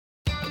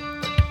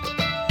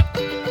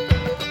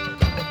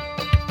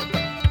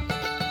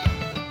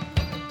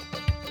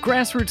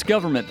Grassroots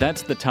government,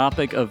 that's the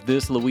topic of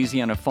this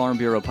Louisiana Farm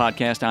Bureau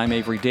podcast. I'm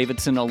Avery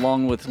Davidson,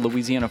 along with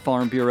Louisiana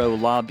Farm Bureau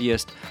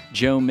lobbyist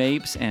Joe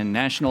Mapes and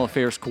National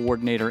Affairs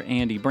Coordinator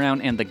Andy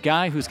Brown, and the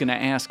guy who's going to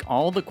ask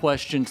all the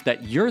questions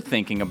that you're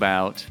thinking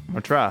about. I'm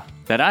going to try.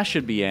 That I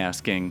should be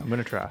asking. I'm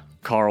going to try.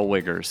 Carl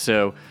Wiggers.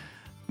 So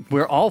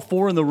we're all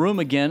four in the room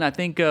again, I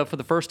think, for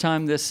the first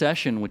time this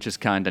session, which is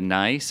kind of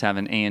nice,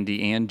 having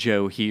Andy and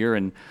Joe here.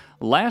 And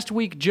last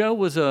week, Joe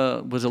was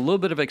a little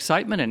bit of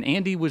excitement, and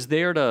Andy was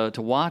there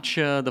to watch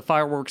the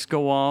fireworks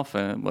go off.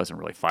 It wasn't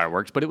really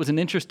fireworks, but it was an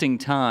interesting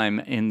time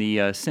in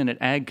the Senate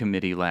Ag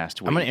Committee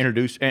last week. I'm going to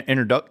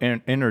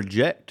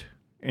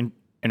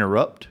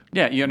interrupt.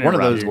 Yeah, you one of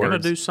those words. You're going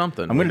to do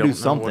something. I'm going to do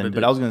something,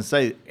 but I was going to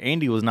say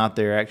Andy was not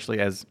there actually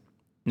as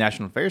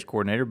National Affairs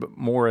Coordinator, but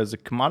more as a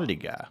commodity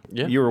guy.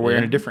 Yeah. You were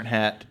wearing a different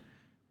hat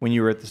when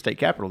you were at the state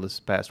capitol this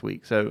past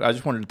week. So I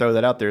just wanted to throw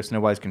that out there so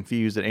nobody's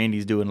confused that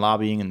Andy's doing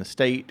lobbying in the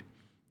state.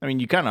 I mean,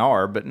 you kind of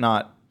are, but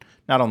not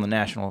on the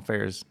national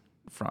affairs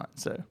front.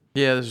 So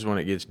yeah, this is when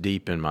it gets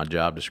deep in my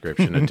job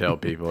description to tell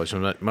people. It's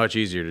much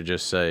easier to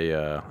just say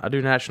I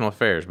do national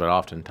affairs, but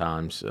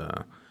oftentimes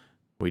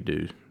we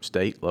do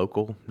state,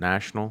 local,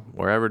 national,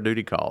 wherever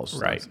duty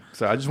calls. Right.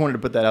 So I just wanted to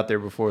put that out there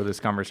before this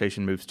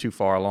conversation moves too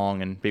far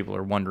along and people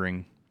are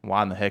wondering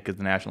why in the heck is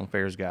the national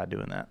affairs guy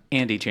doing that.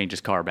 Andy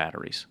changes car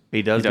batteries.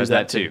 He does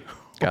that too.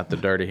 Got the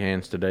dirty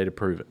hands today to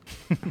prove it.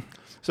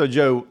 So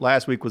Joe,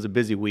 last week was a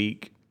busy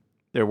week.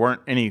 There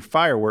weren't any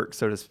fireworks,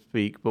 so to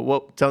speak,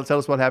 but tell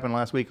us what happened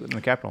last week in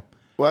the Capitol.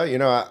 Well, you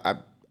know,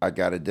 I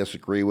got to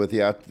disagree with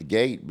you out the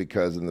gate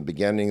because in the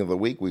beginning of the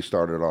week we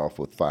started off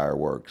with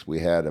fireworks. We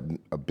had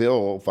a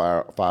bill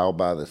filed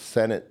by the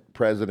Senate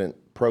President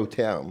Pro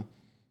Tem,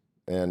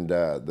 and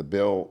the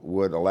bill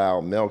would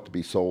allow milk to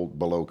be sold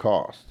below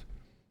cost.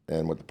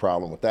 And what the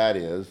problem with that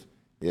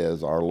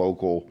is our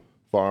local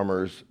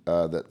farmers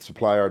that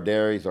supply our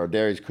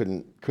dairies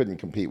couldn't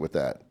compete with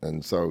that.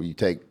 And so you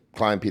take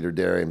Klein Peter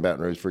Dairy in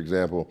Baton Rouge, for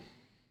example,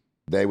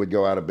 they would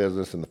go out of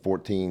business, and the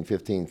 14,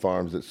 15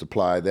 farms that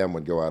supply them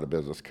would go out of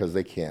business because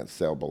they can't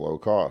sell below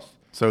cost.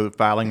 So the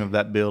filing of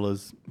that bill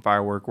is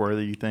firework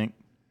worthy, you think?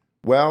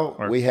 Well,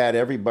 we had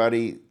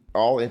everybody,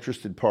 all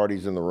interested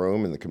parties in the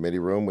room, in the committee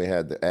room. We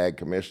had the ag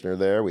commissioner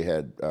there. We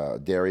had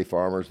dairy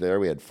farmers there.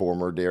 We had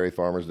former dairy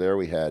farmers there.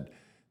 We had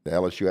the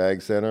LSU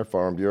Ag Center,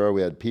 Farm Bureau.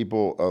 We had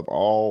people of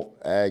all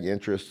ag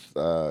interests,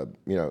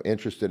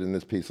 interested in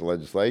this piece of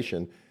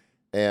legislation.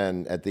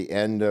 And at the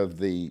end of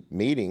the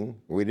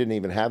meeting, we didn't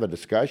even have a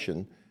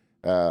discussion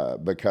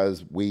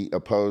because we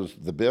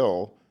opposed the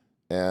bill,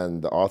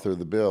 and the author of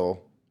the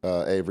bill,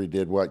 Avery,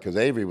 did what? Because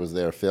Avery was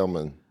there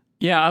filming.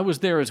 Yeah, I was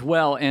there as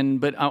well,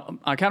 but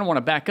I kind of want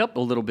to back up a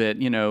little bit.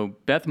 You know,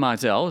 Beth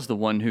Mizell is the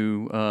one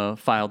who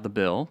filed the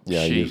bill.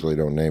 Yeah, I usually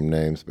don't name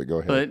names, but go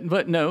ahead.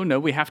 But no,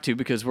 we have to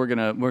because we're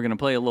gonna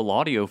play a little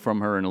audio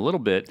from her in a little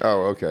bit.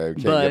 Oh, okay.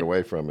 Can't get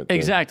away from it. Then.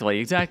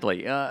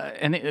 Exactly.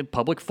 And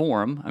public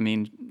forum. I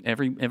mean,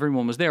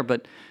 everyone was there,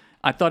 but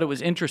I thought it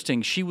was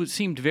interesting. She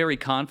seemed very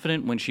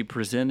confident when she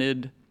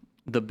presented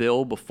the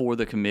bill before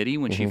the committee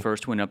when she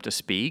first went up to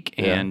speak,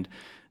 and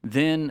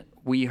then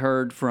we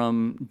heard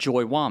from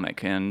Joy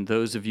Womack, and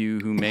those of you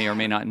who may or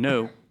may not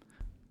know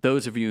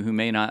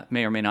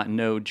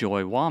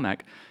Joy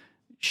Womack,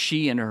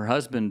 she and her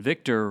husband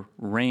Victor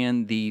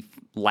ran the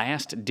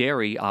last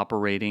dairy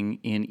operating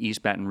in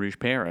East Baton Rouge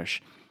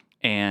Parish,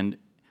 and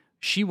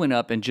she went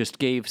up and just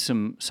gave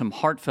some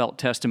heartfelt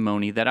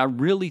testimony that I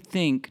really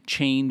think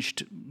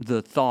changed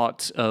the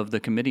thoughts of the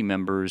committee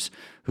members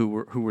who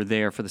were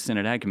there for the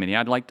Senate Ag Committee.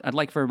 I'd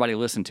like for everybody to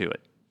listen to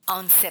it.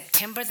 On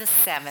September the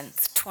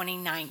 7th,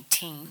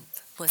 2019,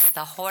 was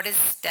the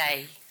hardest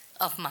day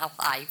of my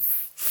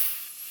life.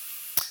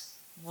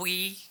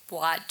 We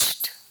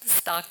watched the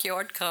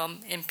stockyard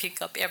come and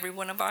pick up every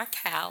one of our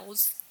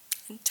cows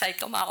and take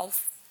them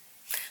off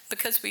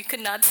because we could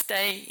not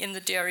stay in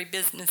the dairy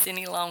business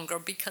any longer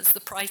because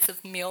the price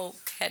of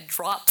milk had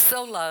dropped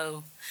so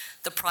low,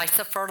 the price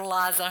of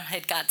fertilizer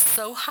had got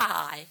so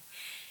high,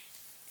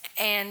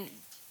 and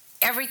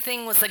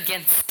everything was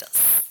against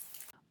us.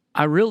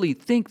 I really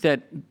think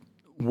that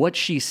what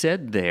she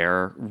said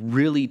there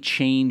really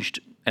changed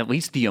at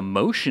least the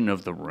emotion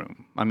of the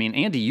room. I mean,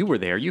 Andy, you were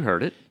there. You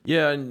heard it.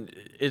 Yeah, and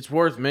it's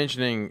worth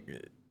mentioning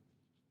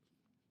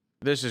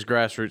this is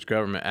grassroots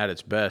government at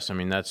its best. I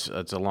mean, that's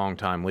a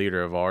longtime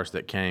leader of ours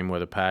that came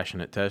with a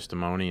passionate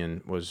testimony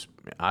and was,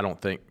 I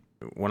don't think,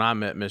 when I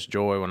met Miss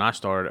Joy, when I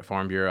started at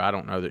Farm Bureau, I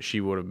don't know that she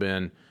would have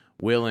been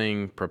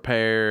willing,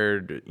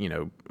 prepared,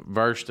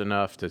 versed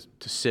enough to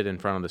sit in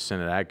front of the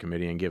Senate Ag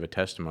Committee and give a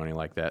testimony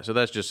like that. So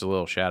that's just a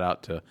little shout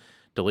out to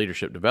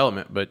leadership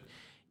development. But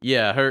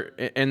yeah, her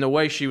and the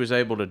way she was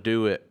able to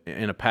do it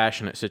in a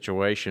passionate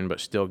situation, but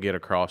still get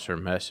across her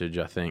message,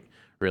 I think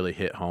really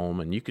hit home.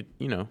 And you could,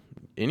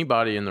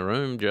 anybody in the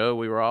room, Joe,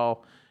 we were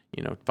all,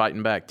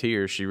 fighting back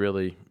tears. She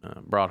really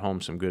brought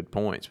home some good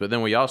points. But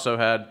then we also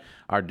had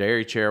our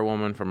dairy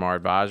chairwoman from our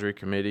advisory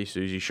committee,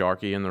 Susie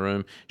Sharkey, in the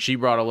room. She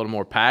brought a little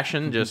more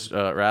passion, just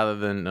rather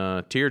than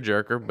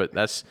tearjerker.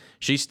 But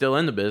she's still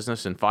in the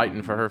business and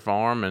fighting for her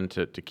farm and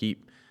to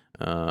keep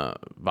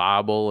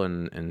viable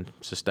and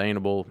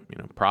sustainable,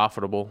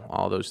 profitable,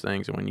 all those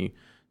things. And when you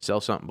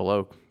sell something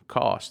below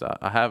cost,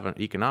 I have an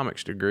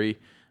economics degree,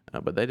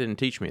 but they didn't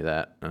teach me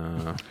that.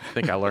 I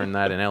think I learned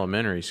that in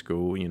elementary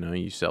school.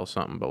 You sell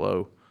something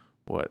below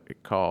what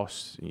it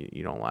costs,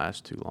 you don't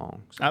last too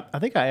long. So. I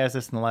think I asked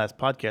this in the last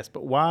podcast,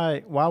 but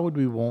why would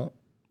we want?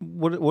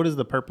 What is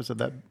the purpose of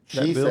that?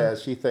 She bill?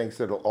 says she thinks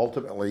it'll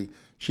ultimately.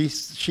 She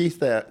says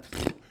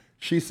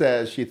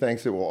she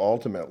thinks it will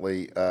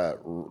ultimately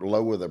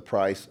lower the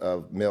price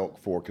of milk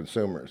for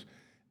consumers.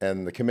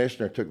 And the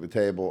commissioner took the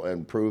table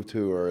and proved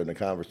to her in a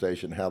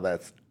conversation how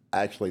that's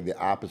actually the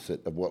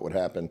opposite of what would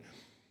happen.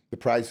 The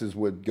prices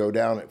would go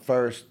down at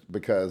first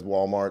because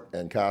Walmart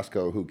and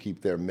Costco, who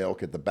keep their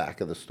milk at the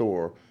back of the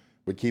store,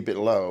 would keep it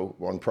low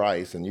on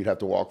price, and you'd have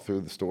to walk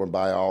through the store and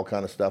buy all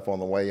kind of stuff on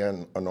the way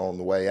in and on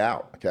the way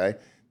out, okay?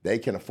 They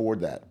can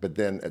afford that. But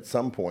then at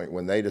some point,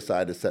 when they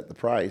decide to set the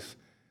price,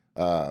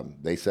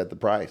 they set the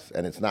price,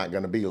 and it's not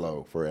going to be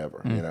low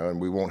forever, and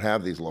we won't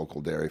have these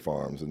local dairy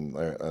farms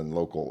and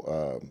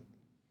local...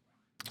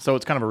 So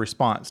it's kind of a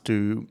response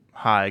to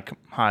high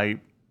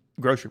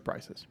grocery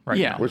prices right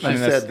Yeah. now. Well, I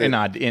mean, that's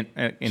in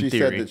she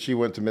theory. said that she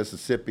went to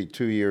Mississippi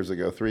 3 years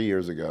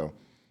ago,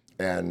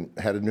 and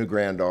had a new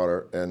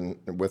granddaughter, and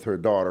with her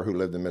daughter who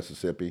lived in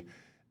Mississippi,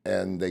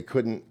 and they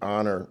couldn't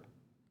honor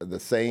the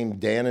same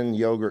Dannon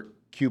yogurt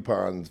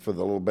coupons for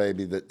the little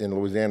baby that in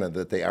Louisiana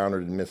that they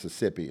honored in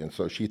Mississippi, and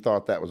so she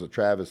thought that was a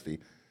travesty.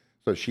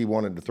 So she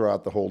wanted to throw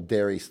out the whole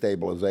Dairy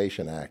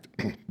Stabilization Act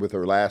with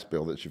her last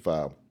bill that she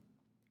filed.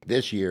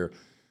 This year,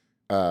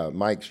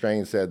 Mike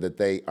Strain said that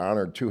they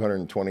honored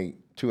 220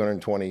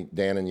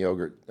 Dannon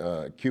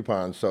yogurt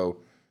coupons, so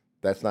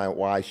that's not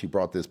why she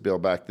brought this bill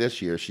back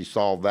this year. She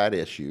solved that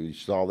issue.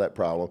 She solved that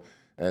problem.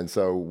 And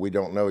so we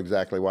don't know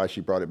exactly why she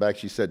brought it back.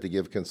 She said to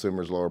give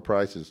consumers lower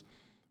prices.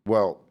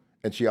 Well,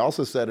 and she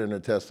also said in her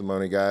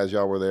testimony, guys,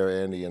 y'all were there,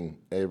 Andy and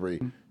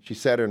Avery, she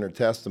said in her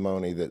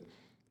testimony that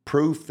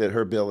proof that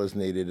her bill is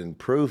needed and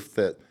proof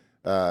that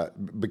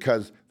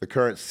because the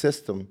current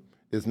system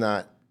is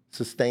not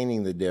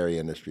sustaining the dairy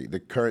industry.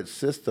 The current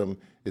system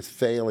is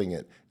failing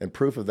it. And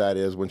proof of that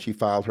is when she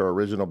filed her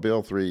original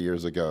bill 3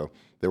 years ago,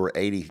 there were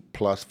 80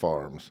 plus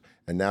farms.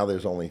 And now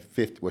there's only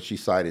 50, what she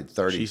cited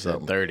 30 She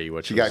something. said 30,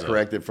 which she was, got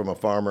corrected from a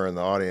farmer in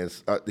the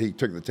audience. He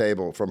took the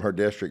table from her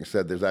district and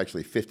said there's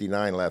actually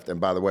 59 left.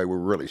 And by the way, we're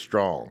really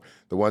strong.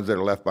 The ones that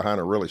are left behind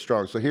are really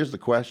strong. So here's the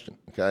question,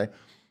 okay?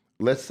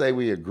 Let's say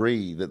we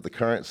agree that the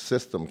current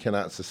system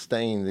cannot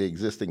sustain the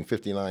existing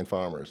 59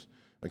 farmers,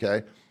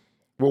 okay?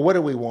 Well, what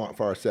do we want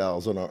for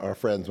ourselves and our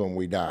friends when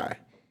we die?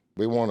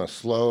 We want a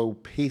slow,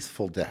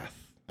 peaceful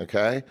death,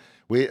 okay?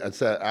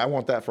 I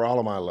want that for all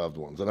of my loved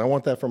ones, and I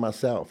want that for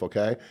myself,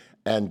 okay?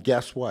 And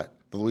guess what?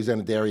 The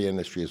Louisiana dairy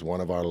industry is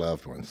one of our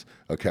loved ones,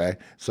 okay?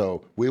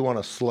 So we want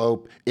a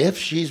slow, if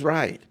she's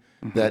right,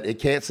 that it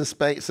can't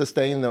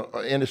sustain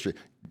the industry,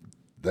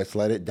 let's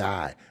let it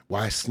die.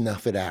 Why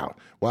snuff it out?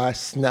 Why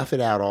snuff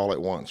it out all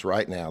at once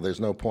right now? There's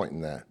no point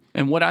in that.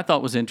 And what I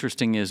thought was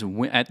interesting is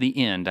at the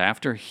end,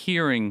 after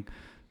hearing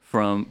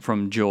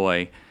from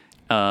Joy,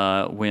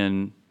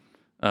 when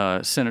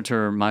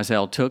Senator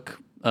Mizell took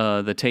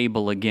the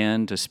table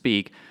again to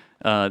speak,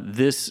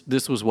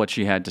 this was what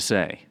she had to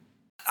say.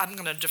 I'm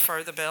going to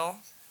defer the bill.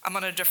 I'm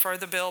going to defer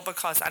the bill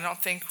because I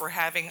don't think we're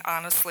having,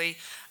 honestly,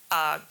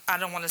 I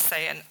don't want to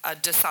say a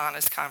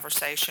dishonest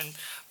conversation,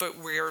 but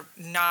we're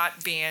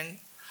not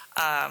being,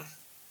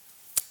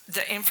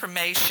 the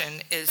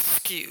information is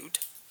skewed.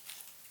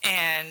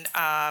 And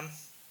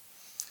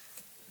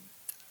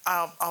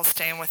I'll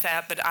stand with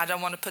that, but I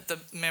don't want to put the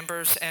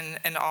members in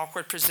an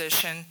awkward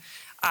position.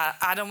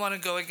 I don't want to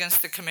go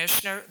against the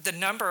commissioner. The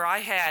number I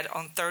had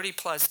on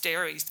 30-plus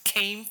dairies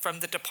came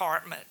from the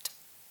department.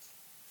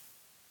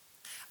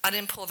 I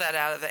didn't pull that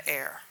out of the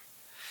air.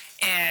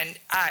 And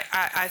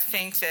I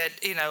think that,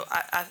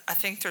 I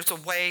think there's a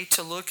way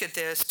to look at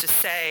this to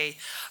say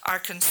our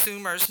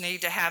consumers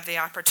need to have the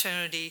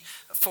opportunity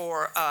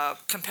for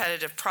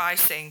competitive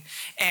pricing,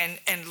 and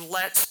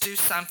let's do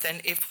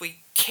something. If we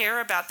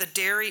care about the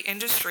dairy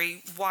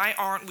industry, why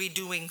aren't we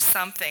doing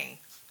something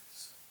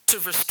to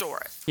restore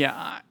it?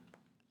 Yeah,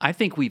 I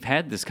think we've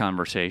had this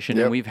conversation,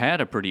 Yep. and we've had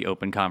a pretty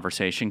open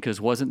conversation,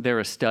 because wasn't there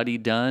a study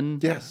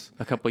done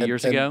a couple of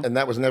years ago? And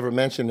that was never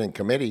mentioned in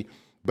committee.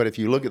 But if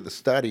you look at the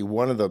study,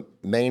 one of the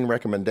main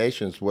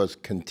recommendations was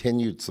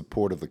continued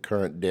support of the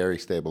current Dairy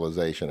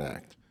Stabilization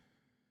Act.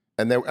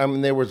 And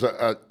there was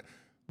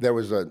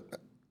a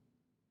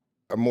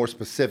more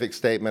specific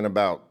statement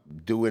about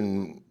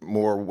doing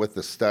more with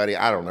the study.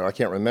 I don't know, I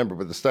can't remember,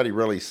 but the study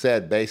really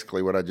said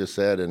basically what I just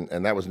said,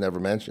 and that was never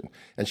mentioned.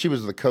 And she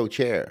was the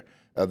co-chair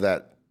of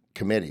that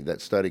committee,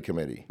 that study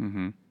committee.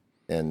 Mm-hmm.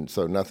 And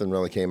so nothing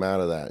really came out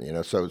of that,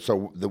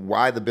 So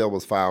why the bill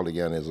was filed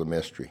again is a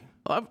mystery.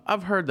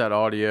 I've heard that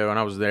audio, and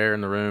I was there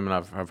in the room, and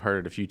I've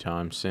heard it a few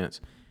times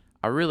since.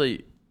 I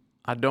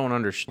don't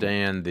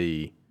understand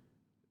the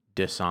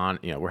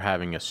dishonest. We're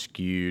having a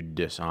skewed,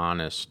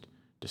 dishonest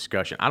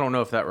discussion. I don't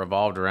know if that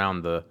revolved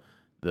around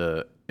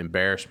the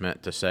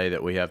embarrassment to say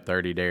that we have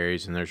 30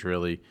 dairies and there's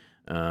really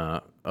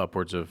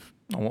upwards of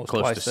Almost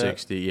close twice to that.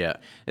 60. Yeah,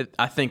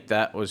 I think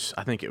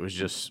it was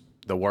just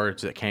the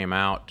words that came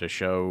out to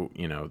show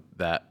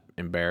that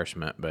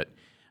embarrassment, but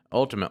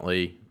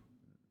ultimately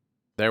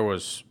there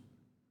was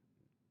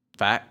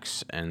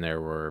facts and there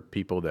were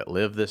people that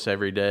live this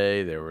every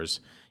day. There was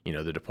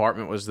the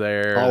department was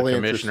there, All the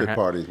commissioner interested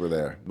parties were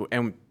there.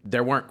 and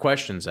there weren't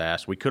questions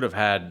asked. We could have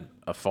had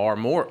a far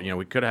more,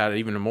 we could have had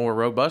even a more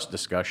robust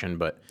discussion,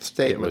 but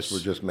Statements were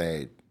just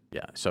made.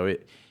 yeah. So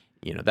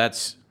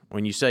that's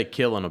when you say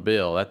killing a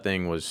bill, that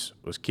thing was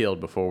killed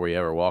before we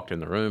ever walked in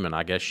the room, and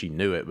I guess she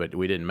knew it, but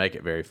we didn't make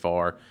it very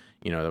far.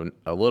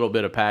 A little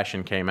bit of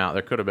passion came out.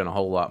 There could have been a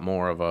whole lot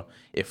more of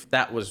if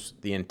that was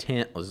the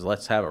intent, was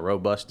let's have a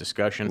robust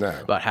discussion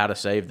about how to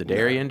save the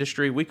dairy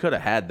industry, we could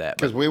have had that.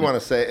 Because we want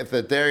to say, if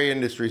the dairy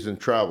industry's in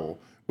trouble,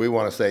 we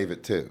want to save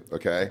it too,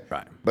 okay?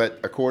 Right. But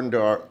according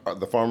to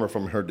the farmer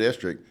from her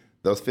district,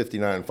 those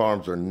 59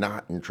 farms are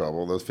not in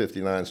trouble. Those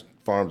 59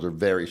 farms are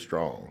very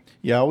strong.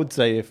 Yeah, I would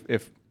say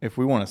if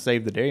we want to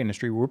save the dairy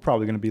industry, we're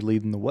probably going to be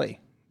leading the way,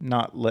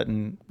 not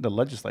letting the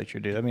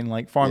legislature do it. I mean,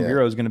 like Farm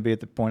Bureau is going to be at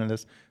the point of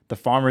this. The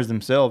farmers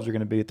themselves are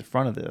going to be at the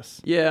front of this.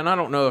 Yeah, and I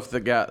don't know if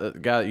the guy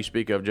that you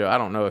speak of, Joe, I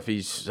don't know if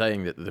he's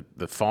saying that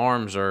the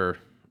farms are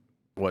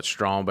what's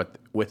strong, but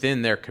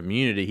within their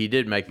community, he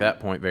did make that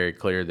point very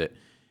clear that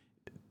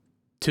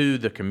to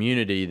the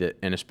community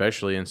and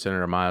especially in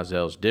Senator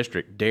Mizell's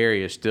district,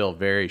 dairy is still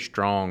a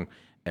strong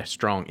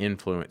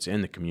influence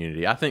in the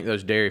community. I think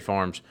those dairy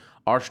farms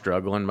are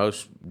struggling.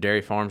 Most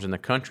dairy farms in the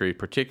country,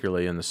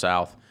 particularly in the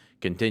South,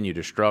 continue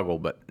to struggle,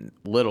 but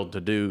little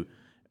to do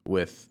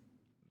with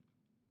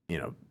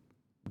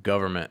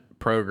government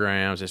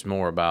programs. It's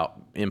more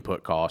about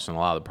input costs and a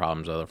lot of the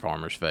problems other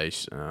farmers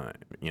face,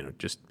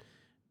 just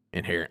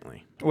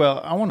inherently.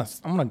 Well, I want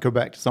to go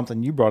back to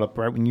something you brought up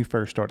right when you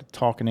first started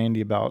talking, Andy,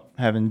 about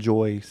having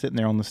Joy sitting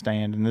there on the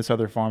stand and this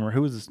other farmer.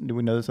 Who is this? Do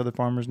we know this other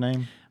farmer's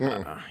name?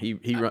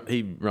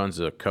 He runs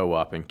a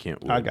co-op in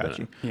Kentwood. I got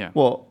you. Yeah.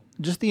 Well,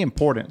 just the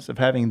importance of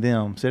having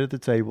them sit at the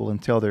table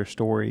and tell their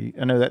story.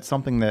 I know that's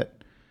something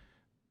that,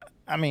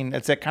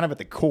 it's kind of at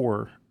the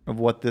core of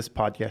what this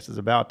podcast is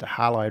about, to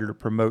highlight or to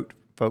promote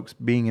folks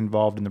being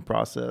involved in the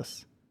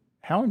process.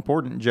 How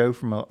important, Joe,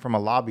 from a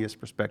lobbyist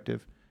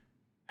perspective,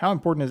 how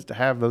important is it to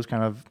have those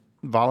kind of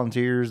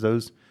volunteers,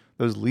 those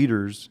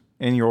leaders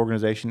in your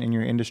organization, in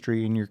your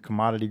industry, in your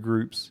commodity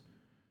groups,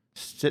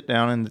 sit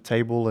down at the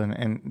table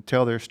and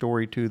tell their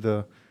story to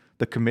the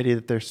committee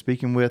that they're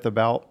speaking with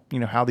about,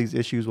 how these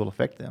issues will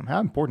affect them? How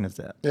important is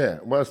that? Yeah,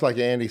 well, it's like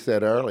Andy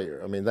said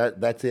earlier. I mean,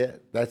 that's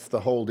it. That's the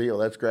whole deal.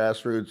 That's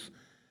grassroots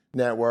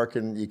network,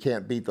 and you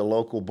can't beat the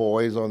local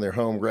boys on their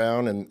home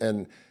ground.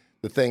 And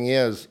the thing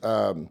is,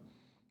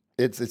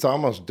 it's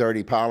almost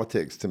dirty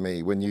politics to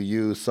me when you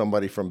use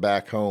somebody from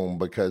back home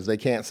because they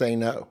can't say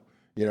no,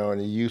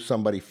 and you use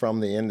somebody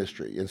from the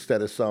industry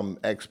instead of some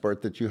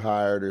expert that you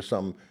hired or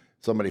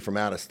somebody from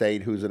out of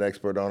state who's an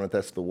expert on it.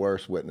 That's the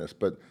worst witness.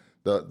 But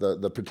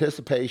the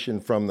participation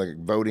from the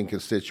voting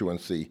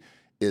constituency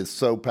is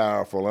so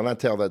powerful. And I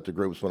tell that to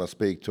groups when I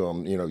speak to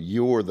them,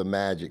 you're the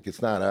magic.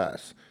 It's not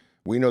us.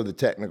 We know the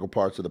technical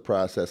parts of the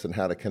process and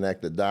how to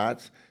connect the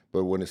dots,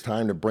 but when it's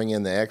time to bring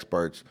in the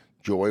experts,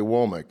 Joy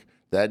Womack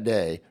that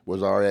day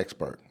was our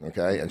expert,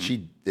 okay? And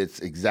it's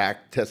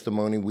exact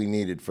testimony we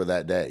needed for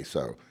that day.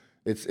 So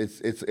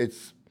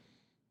it's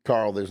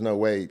Carl, there's no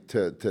way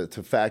to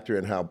factor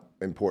in how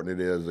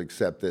important it is,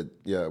 except that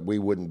we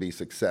wouldn't be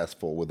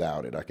successful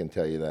without it. I can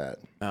tell you that.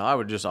 I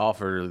would just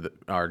offer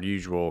our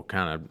usual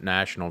kind of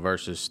national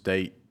versus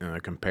state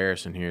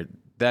comparison here.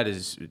 That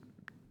is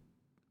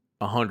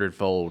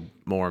 100-fold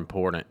more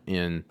important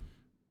in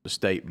the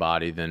state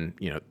body than,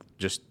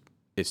 just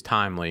it's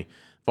timely.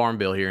 Farm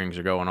bill hearings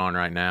are going on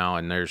right now,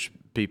 and there's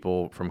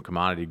people from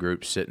commodity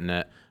groups sitting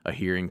at a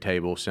hearing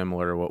table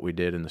similar to what we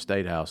did in the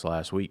State House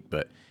last week.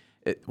 But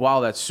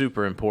while that's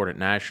super important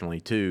nationally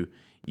too,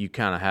 you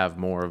kind of have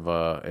more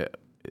of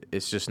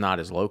it's just not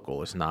as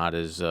local. It's not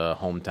as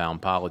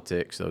hometown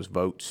politics. Those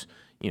votes,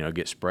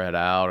 get spread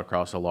out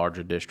across a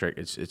larger district.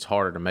 It's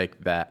harder to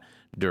make that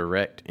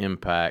direct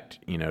impact,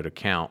 to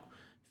count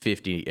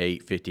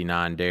 58,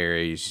 59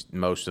 dairies.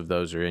 Most of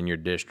those are in your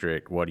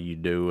district. What are you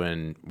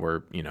doing?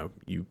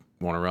 You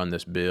want to run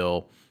this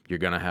bill. You're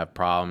going to have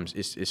problems.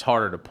 It's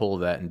harder to pull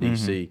that in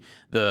D.C.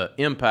 The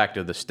impact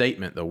of the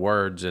statement, the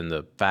words and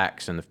the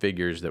facts and the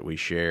figures that we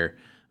share,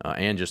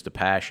 and just the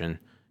passion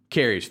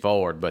carries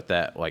forward. But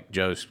that, like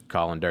Joe's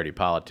calling dirty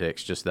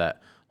politics, just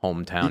that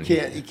hometown.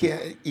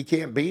 You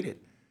can't beat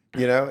it.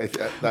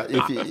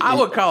 I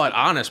would call it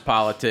honest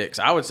politics.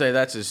 I would say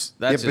that's as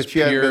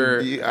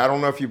pure. I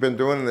don't know if you've been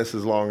doing this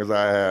as long as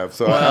I have.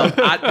 So well,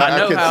 I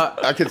know how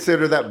I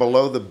consider that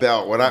below the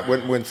belt.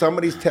 When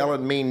somebody's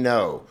telling me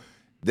no,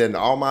 then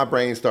all my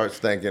brain starts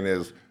thinking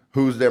is,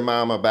 who's their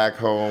mama back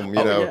home?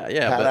 How do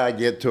I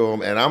get to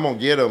them? And I'm going to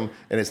get them,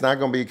 and it's not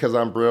going to be because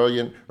I'm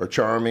brilliant or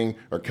charming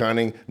or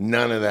cunning.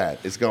 None of that.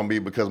 It's going to be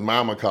because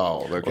mama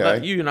called, okay?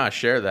 Well, you and I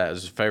share that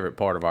as a favorite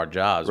part of our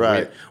jobs.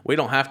 Right. We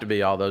don't have to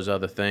be all those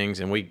other things,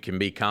 and we can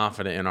be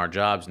confident in our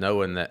jobs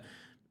knowing that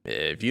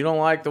if you don't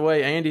like the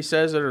way Andy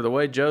says it or the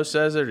way Joe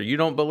says it, or you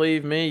don't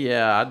believe me,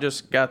 yeah, I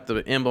just got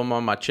the emblem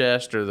on my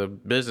chest or the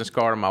business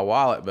card in my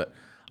wallet, but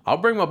I'll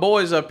bring my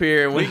boys up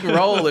here and we can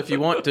roll if you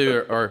want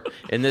to, or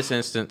in this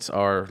instance,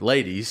 our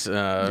ladies.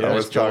 I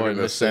was talking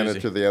to the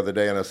senator the other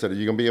day, and I said, "Are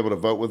you going to be able to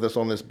vote with us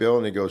on this bill?"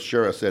 And he goes,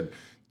 "Sure." I said,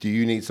 "Do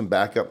you need some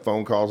backup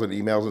phone calls and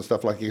emails and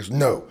stuff like that?" He goes,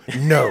 No,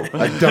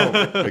 I don't.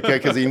 Okay,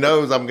 because he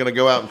knows I'm going to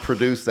go out and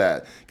produce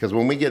that. Because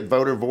when we get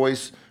voter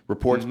voice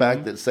reports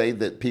back that say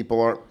that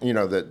people aren't,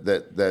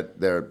 that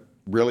they're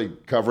really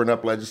covering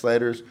up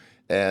legislators,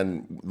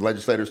 and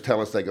legislators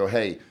tell us, they go,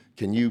 "Hey,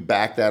 can you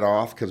back that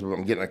off?" Because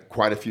I'm getting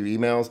quite a few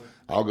emails.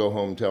 I'll go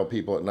home and tell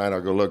people at night,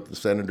 I'll go, "Look, the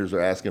senators are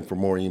asking for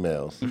more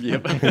emails."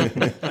 Yep.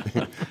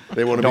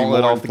 They want to be Don't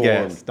let more off the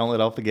informed. gas. Don't let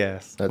off the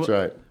gas. That's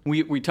right.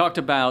 We talked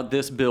about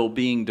this bill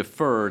being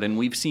deferred, and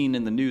we've seen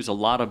in the news a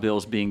lot of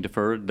bills being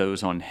deferred.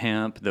 Those on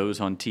hemp,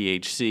 those on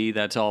THC.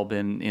 That's all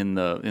been in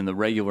the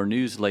regular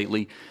news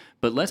lately.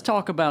 But let's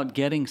talk about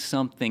getting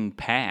something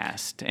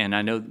passed. And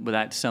I know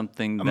that's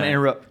something I'm going to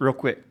interrupt real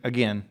quick.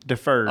 Again,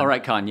 deferred. All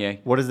right,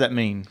 Kanye. What does that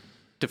mean?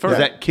 Deferred. Is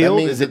that killed?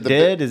 means Is it that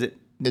dead? Is it?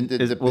 Will it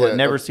depends.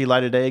 never see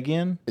light of day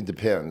again? It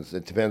depends.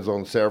 It depends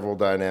on several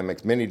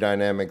dynamics, many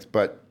dynamics,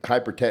 but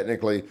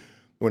hyper-technically,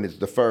 when it's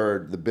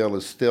deferred, the bill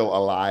is still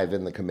alive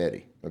in the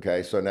committee.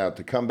 Okay, so now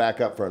to come back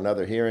up for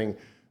another hearing,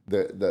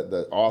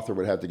 the author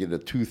would have to get a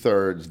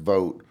 2/3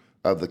 vote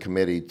of the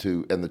committee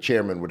and the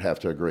chairman would have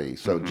to agree.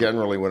 So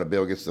generally, when a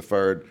bill gets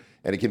deferred,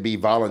 and it can be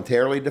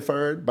voluntarily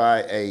deferred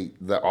by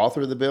the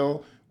author of the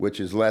bill,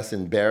 which is less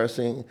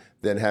embarrassing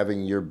than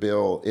having your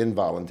bill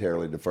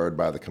involuntarily deferred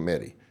by the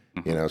committee.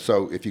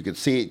 So if you could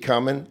see it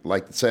coming,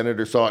 like the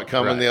senator saw it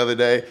coming the other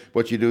day,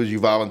 what you do is you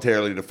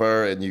voluntarily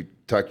defer and you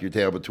tuck your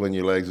tail between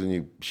your legs and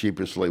you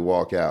sheepishly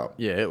walk out.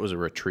 Yeah, it was a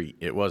retreat.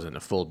 It wasn't a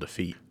full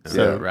defeat.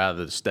 So- Rather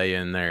than stay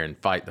in there and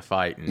fight the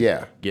fight and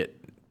get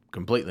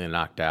completely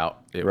knocked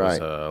out, it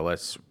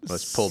was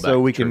let's pull back. So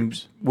we the can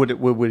troops. would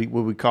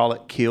we call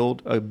it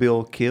killed? A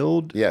bill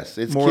killed? Yes,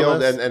 it's more or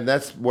killed, less? and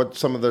that's what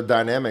some of the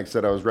dynamics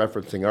that I was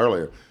referencing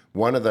earlier.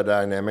 One of the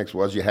dynamics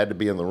was you had to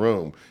be in the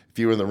room. If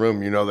you were in the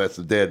room, that's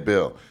a dead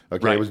bill.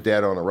 Okay, Right. It was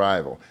dead on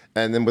arrival.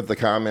 And then with the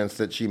comments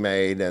that she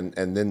made, and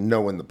then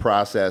knowing the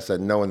process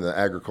and knowing the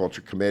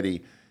Agriculture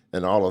Committee,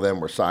 and all of them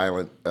were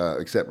silent,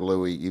 except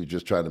Louis. He was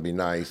just trying to be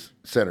nice.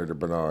 Senator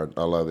Bernard,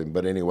 I love him.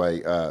 But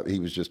anyway, he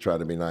was just trying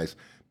to be nice.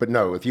 But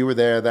no, if you were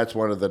there, that's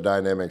one of the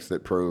dynamics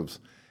that proves.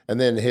 And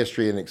then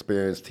history and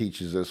experience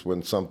teaches us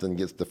when something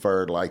gets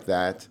deferred like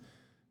that,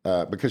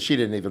 because she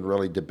didn't even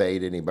really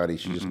debate anybody.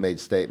 She just made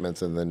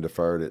statements and then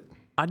deferred it.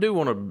 I do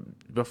want to,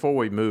 before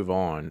we move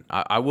on,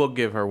 I will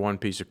give her one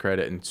piece of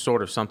credit and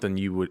sort of something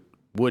you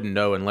wouldn't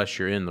know unless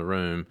you're in the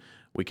room.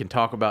 We can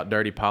talk about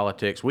dirty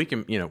politics. We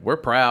can, we're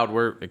proud.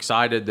 We're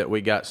excited that we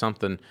got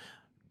something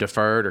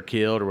deferred or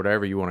killed or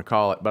whatever you want to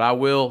call it. But I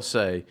will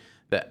say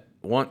that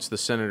once the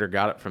senator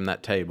got it from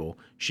that table,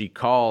 she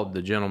called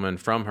the gentleman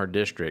from her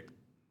district,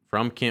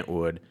 from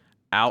Kentwood,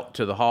 out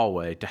to the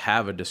hallway to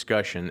have a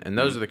discussion. And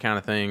those are the kind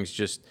of things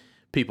just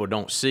people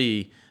don't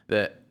see,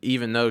 that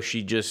even though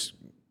she just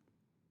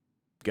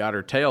got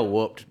her tail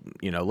whooped,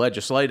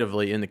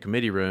 legislatively in the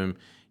committee room,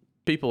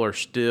 people are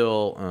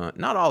still,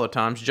 not all the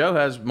times. Joe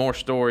has more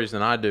stories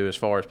than I do as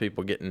far as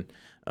people getting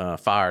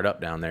fired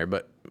up down there,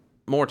 but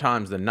more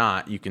times than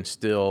not, you can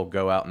still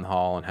go out in the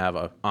hall and have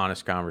a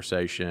honest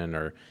conversation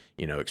or,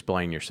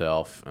 explain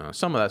yourself.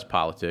 Some of that's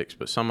politics,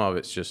 but some of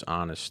it's just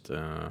honest,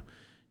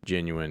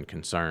 genuine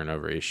concern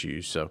over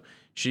issues. So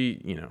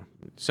she,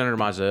 Senator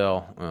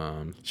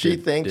Mizell, She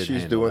did thinks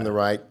she's handle doing that. the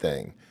right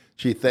thing.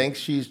 She thinks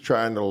she's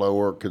trying to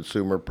lower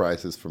consumer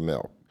prices for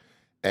milk.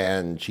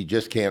 And she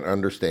just can't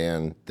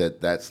understand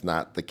that that's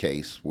not the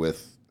case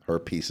with her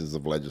pieces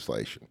of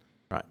legislation.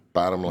 Right.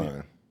 Bottom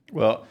line.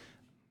 Well,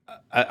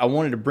 I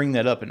wanted to bring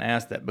that up and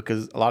ask that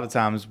because a lot of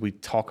times we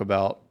talk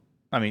about.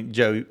 I mean,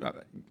 Joe,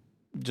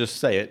 just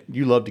say it.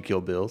 You love to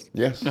kill bills.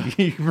 Yes.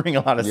 You bring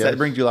a lot of Yes.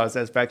 brings you a lot of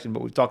satisfaction.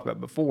 But we've talked about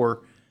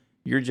before.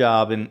 Your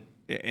job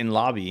in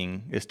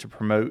lobbying is to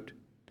promote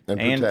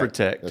and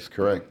protect. That's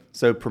correct.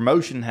 So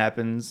promotion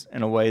happens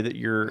in a way that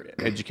you're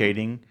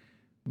educating,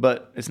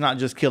 but it's not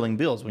just killing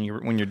bills when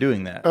you're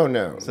doing that. Oh,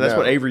 no. So that's no.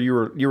 what Avery, you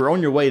were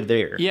on your way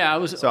there. Yeah, I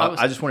was. So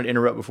I just wanted to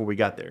interrupt before we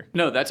got there.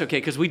 No, that's okay,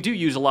 because we do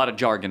use a lot of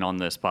jargon on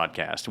this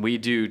podcast. We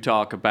do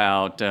talk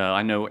about,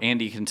 I know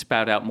Andy can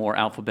spout out more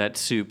alphabet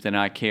soup than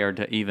I care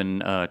to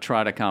even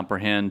try to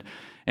comprehend.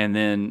 And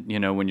then,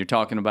 when you're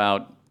talking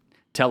about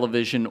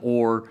television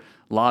or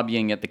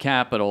lobbying at the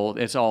Capitol,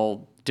 it's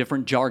all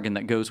different jargon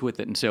that goes with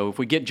it. And so if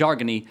we get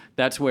jargony,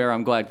 that's where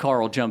I'm glad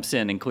Carl jumps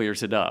in and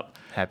clears it up.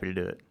 Happy to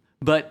do it.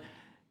 But,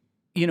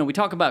 we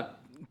talk about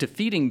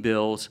defeating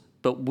bills,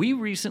 but we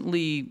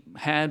recently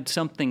had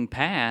something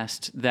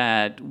passed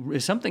that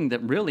is something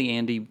that really,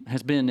 Andy,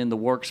 has been in the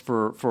works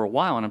for a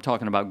while, and I'm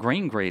talking about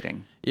grain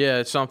grading. Yeah,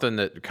 it's something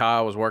that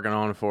Kyle was working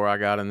on before I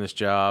got in this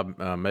job.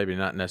 Maybe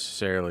not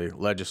necessarily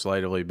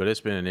legislatively, but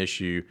it's been an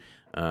issue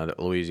that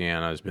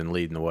Louisiana has been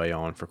leading the way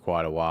on for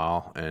quite a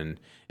while. And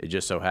it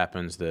just so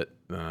happens that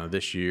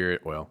this year,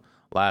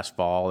 last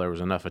fall there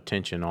was enough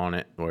attention on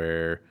it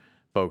where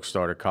folks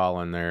started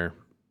calling their,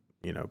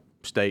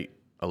 state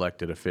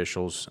elected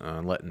officials,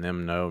 letting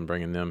them know and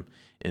bringing them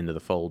into the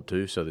fold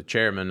too. So the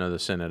chairman of the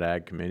Senate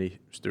Ag Committee,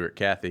 Stuart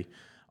Cathy,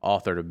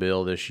 authored a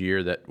bill this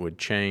year that would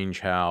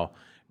change how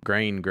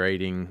grain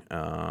grading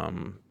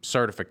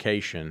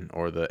certification,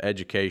 or the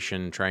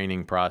education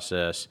training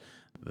process,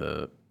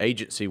 the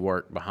agency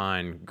work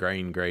behind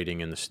grain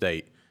grading in the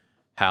state,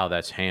 how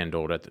that's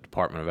handled at the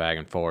Department of Ag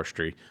and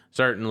Forestry.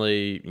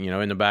 Certainly,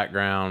 in the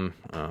background,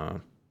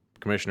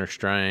 Commissioner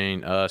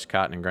Strain, us,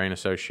 Cotton and Grain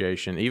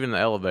Association, even the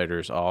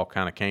elevators all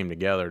kind of came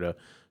together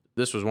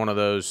this was one of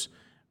those,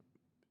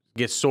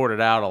 gets sorted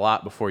out a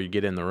lot before you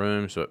get in the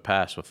room, so it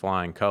passed with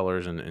flying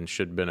colors and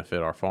should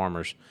benefit our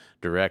farmers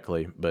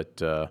directly. But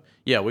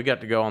we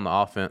got to go on the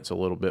offense a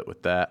little bit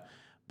with that.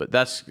 But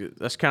that's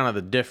kind of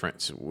the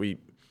difference.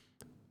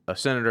 A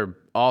senator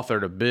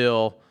authored a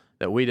bill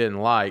that we didn't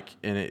like,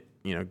 and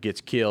it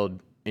gets killed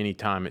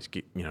anytime it's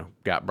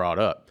got brought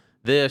up.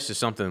 This is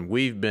something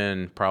we've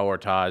been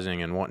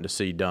prioritizing and wanting to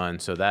see done.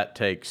 So that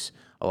takes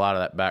a lot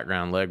of that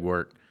background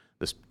legwork.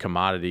 This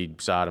commodity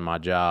side of my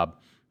job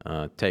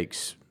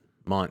takes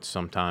months,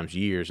 sometimes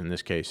years. In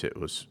this case, it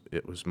was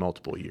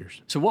multiple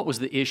years. So what was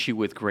the issue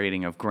with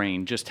grading of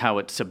grain? Just how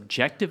it's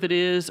subjective it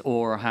is,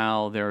 or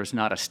how there's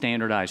not a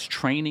standardized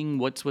training?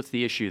 What's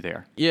the issue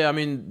there? Yeah, I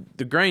mean,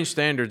 the Grain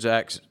Standards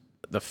Act,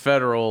 the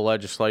federal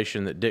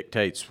legislation that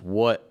dictates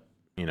what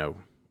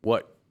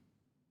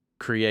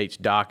creates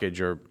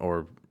dockage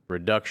or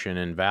reduction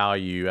in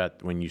value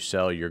when you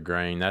sell your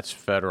grain. That's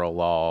federal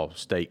law.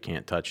 State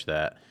can't touch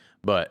that.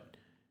 But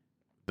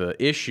the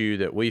issue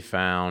that we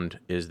found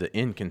is the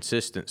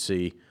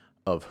inconsistency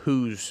of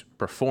who's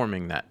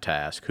performing that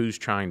task, who's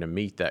trying to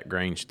meet that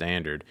grain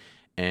standard.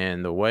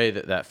 And the way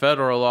that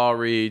federal law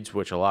reads,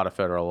 which a lot of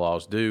federal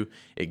laws do,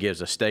 it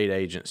gives a state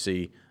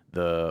agency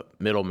the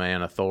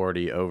middleman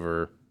authority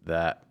over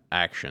that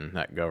action,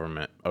 that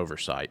government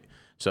oversight.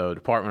 So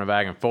Department of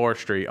Ag and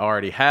Forestry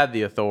already had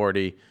the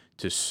authority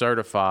to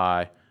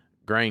certify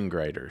grain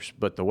graders.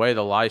 But the way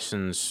the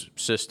license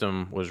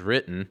system was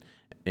written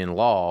in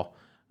law,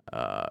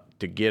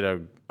 to get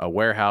a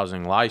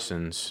warehousing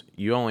license,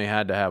 you only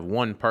had to have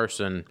one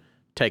person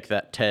take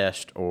that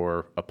test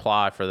or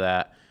apply for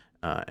that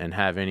and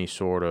have any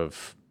sort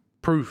of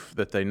proof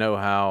that they know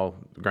how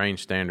grain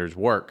standards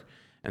work.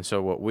 And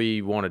so what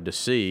we wanted to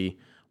see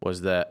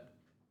was that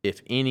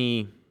if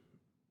any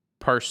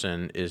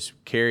person is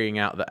carrying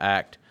out the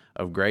act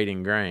of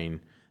grading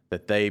grain,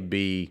 that they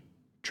be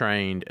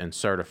trained and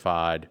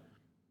certified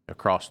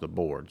across the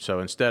board. So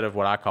instead of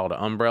what I call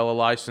the umbrella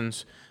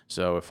license,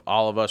 so if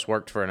all of us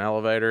worked for an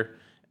elevator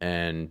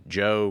and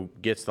Joe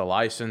gets the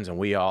license and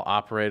we all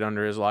operate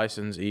under his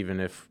license,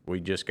 even if we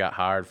just got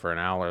hired for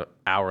an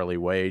hourly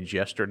wage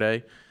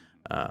yesterday,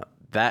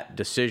 that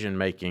decision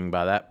making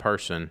by that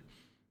person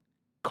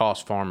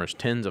costs farmers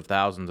tens of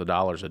thousands of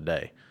dollars a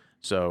day.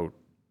 So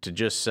to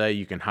just say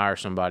you can hire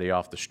somebody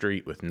off the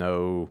street with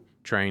no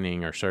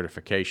training or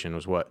certification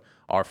was what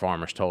our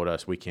farmers told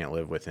us we can't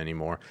live with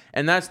anymore.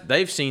 And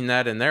they've seen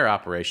that in their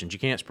operations. You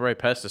can't spray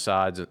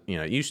pesticides.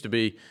 It used to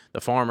be the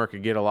farmer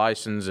could get a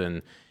license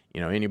and,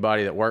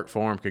 anybody that worked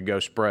for him could go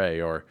spray,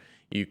 or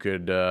you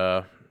could,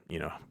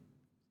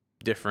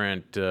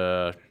 different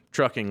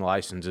trucking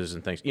licenses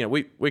and things.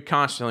 We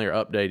constantly are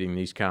updating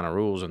these kind of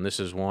rules, and this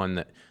is one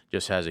that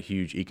just has a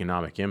huge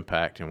economic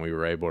impact, and we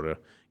were able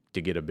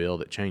to get a bill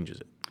that changes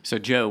it. So,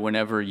 Joe,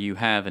 whenever you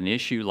have an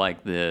issue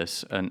like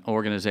this, an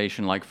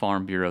organization like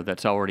Farm Bureau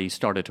that's already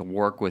started to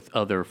work with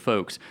other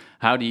folks,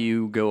 how do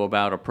you go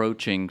about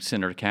approaching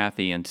Senator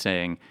Cathy and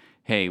saying,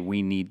 hey,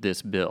 we need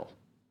this bill?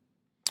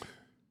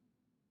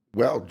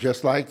 Well,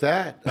 just like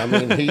that. I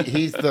mean,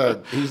 he's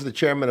the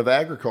chairman of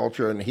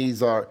agriculture, and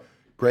he's our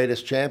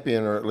greatest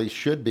champion, or at least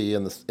should be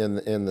in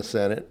the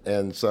Senate.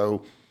 And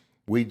so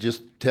we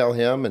just tell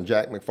him and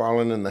Jack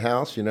McFarland in the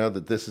House,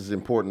 that this is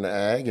important to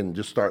ag, and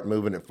just start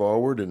moving it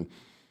forward. And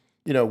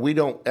we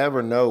don't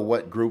ever know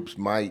what groups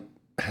might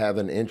have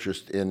an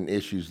interest in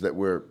issues that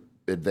we're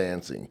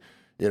advancing,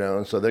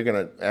 and so they're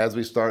going to, as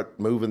we start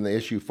moving the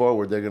issue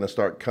forward, they're going to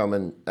start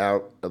coming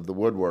out of the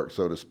woodwork,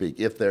 so to speak,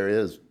 if there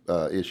is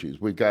issues.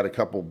 We've got a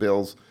couple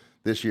bills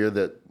this year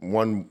that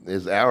one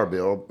is our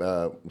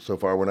bill. So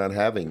far, we're not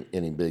having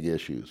any big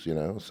issues,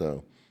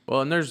 so.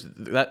 Well, and there's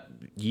that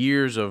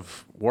years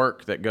of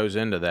work that goes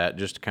into that,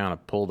 just to kind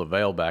of pull the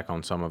veil back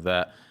on some of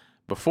that.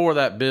 Before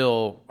that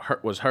bill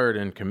was heard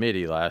in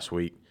committee last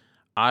week,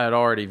 I had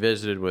already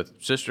visited with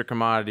sister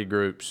commodity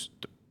groups,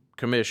 the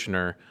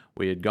commissioner.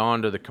 We had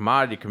gone to the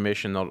commodity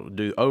commission that will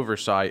do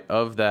oversight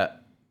of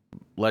that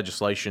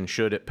legislation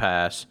should it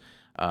pass.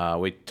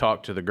 We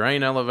talked to the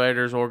grain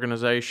elevators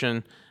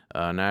organization,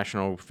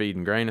 National Feed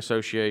and Grain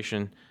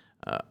Association.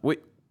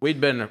 We'd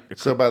been.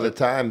 So by the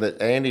time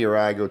that Andy or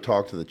I go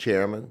talk to the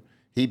chairman,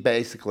 he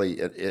basically,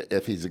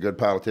 if he's a good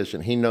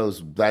politician, he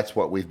knows that's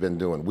what we've been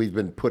doing. We've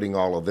been putting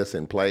all of this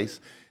in place.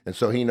 And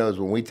so he knows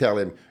when we tell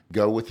him,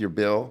 go with your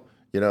bill,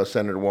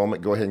 Senator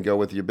Womack, go ahead and go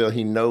with your bill.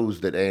 He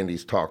knows that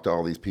Andy's talked to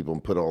all these people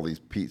and put all these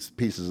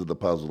pieces of the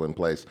puzzle in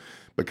place,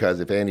 because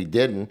if Andy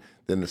didn't,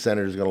 then the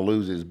senator's going to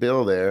lose his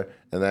bill there,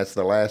 and that's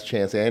the last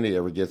chance Andy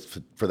ever gets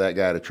for that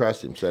guy to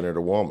trust him, Senator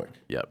Womack.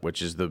 Yeah,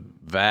 which is the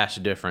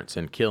vast difference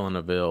in killing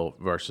a bill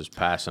versus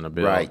passing a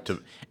bill. Right.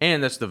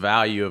 And that's the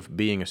value of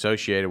being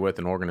associated with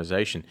an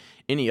organization.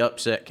 Any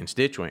upset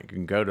constituent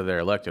can go to their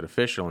elected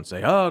official and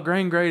say, oh,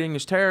 grain grading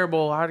is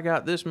terrible. I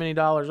got this many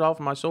dollars off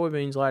of my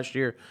soybeans last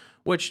year,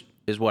 which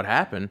is what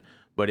happened,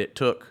 but it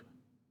took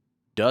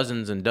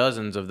dozens and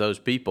dozens of those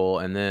people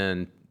and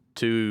then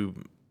two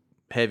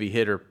heavy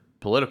hitter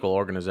political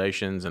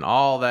organizations and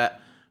all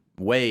that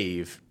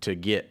wave to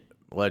get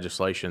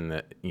legislation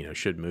that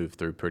should move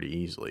through pretty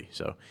easily.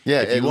 So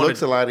yeah, it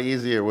looks a lot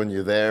easier when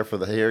you're there for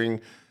the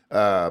hearing,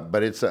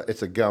 but it's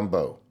a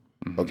gumbo,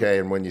 okay?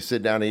 And when you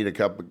sit down and eat a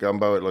cup of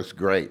gumbo, it looks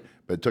great,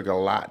 but it took a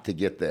lot to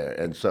get there,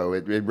 and so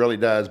it really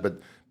does. But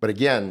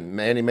again,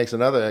 Manny makes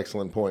another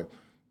excellent point.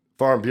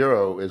 Farm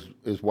Bureau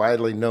is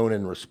widely known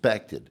and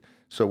respected.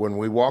 So when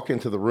we walk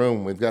into the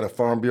room, we've got a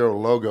Farm Bureau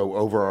logo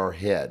over our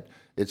head.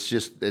 It's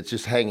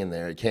just hanging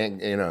there. It can't,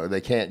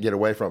 they can't get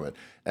away from it,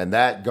 and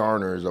that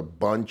garners a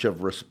bunch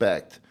of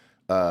respect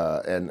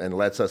and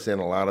lets us in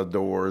a lot of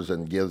doors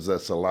and gives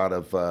us a lot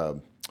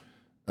of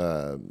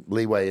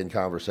leeway in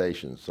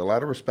conversations, a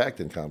lot of respect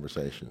in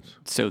conversations.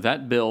 So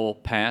that bill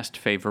passed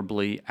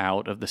favorably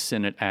out of the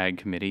Senate Ag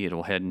Committee.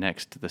 It'll head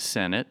next to the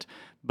Senate.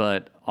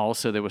 But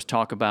also there was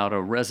talk about a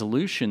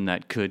resolution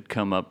that could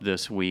come up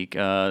this week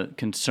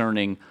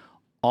concerning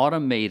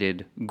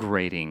automated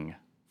grading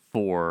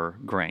for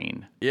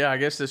grain. Yeah, I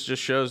guess this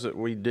just shows that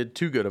we did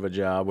too good of a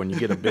job when you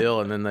get a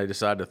bill and then they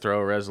decide to throw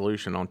a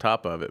resolution on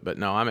top of it. But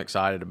no, I'm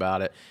excited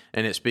about it.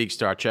 And it speaks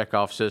to our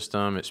checkoff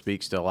system. It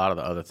speaks to a lot of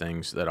the other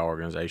things that our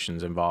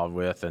organization's involved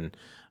with. And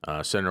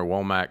Senator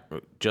Womack,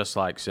 just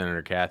like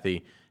Senator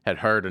Kathy, had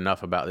heard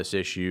enough about this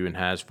issue and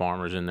has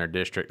farmers in their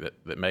district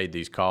that made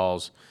these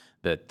calls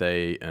that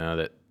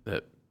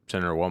that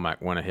Senator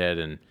Womack went ahead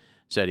and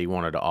said he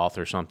wanted to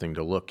author something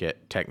to look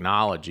at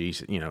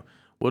technologies.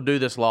 We'll do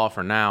this law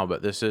for now,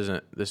 but this is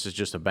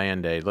just a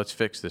Band-Aid. Let's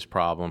fix this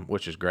problem,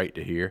 which is great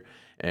to hear.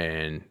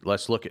 And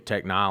let's look at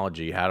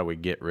technology. How do we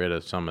get rid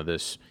of some of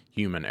this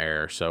human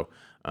error? So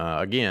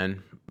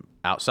again,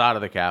 outside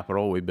of the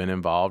Capitol, we've been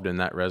involved in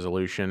that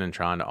resolution and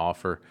trying to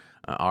offer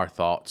our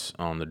thoughts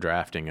on the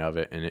drafting of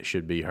it, and it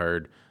should be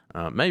heard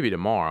maybe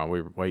tomorrow.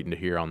 We're waiting to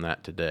hear on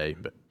that today.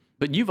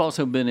 But you've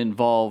also been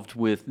involved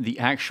with the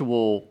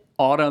actual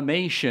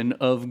automation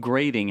of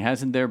grading.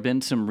 Hasn't there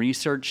been some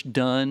research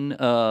done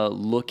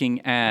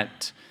looking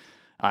at,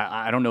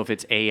 I don't know if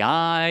it's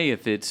AI,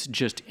 if it's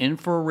just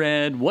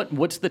infrared?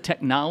 What's the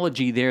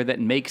technology there that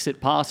makes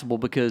it possible?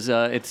 Because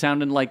it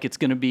sounded like it's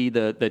going to be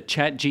the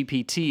chat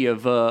GPT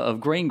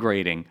of grain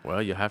grading.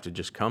 Well, you'll have to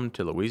just come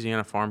to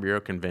Louisiana Farm Bureau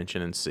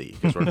Convention and see,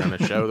 because we're going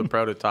to show the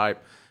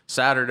prototype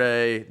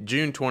Saturday,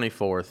 June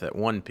 24th at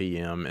 1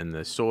 p.m. in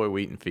the Soy,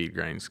 Wheat, and Feed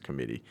Grains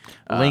Committee.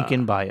 Link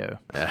in bio.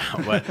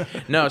 But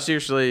no,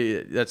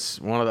 seriously, that's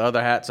one of the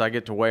other hats I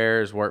get to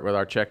wear is work with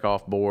our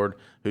checkoff board,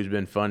 who's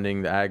been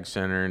funding the Ag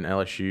Center and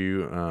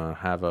LSU.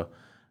 Have a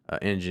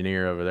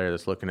engineer over there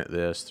that's looking at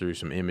this through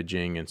some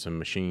imaging and some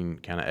machine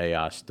kind of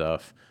AI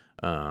stuff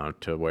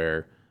to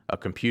where a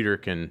computer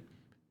can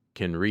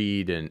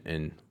read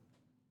and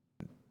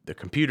the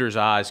computer's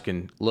eyes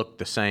can look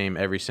the same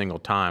every single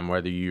time,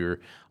 whether you're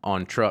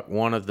on truck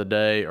 1 of the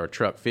day or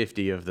truck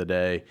 50 of the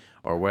day,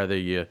 or whether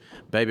your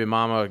baby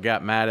mama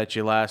got mad at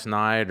you last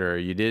night or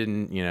you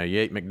didn't, you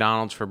ate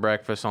McDonald's for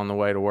breakfast on the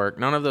way to work.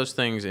 None of those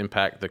things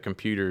impact the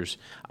computer's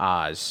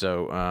eyes.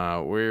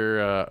 So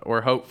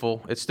we're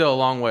hopeful. It's still a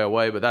long way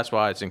away, but that's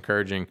why it's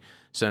encouraging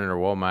Senator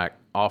Womack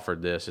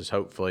offered this, is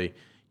hopefully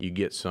you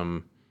get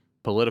some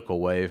political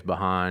wave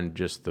behind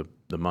just the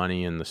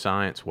money and the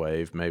science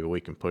wave. Maybe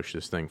we can push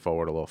this thing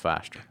forward a little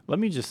faster. Let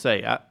me just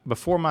say,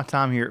 before my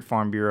time here at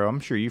Farm Bureau, I'm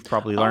sure you've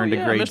probably learned to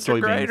grade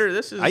Mr. soybeans.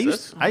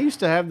 Grader, I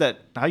used to have that.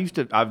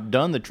 I've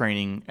done the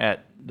training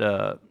at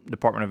the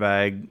Department of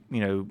Ag,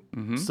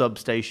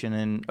 substation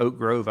in Oak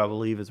Grove, I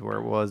believe is where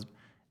it was.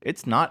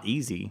 It's not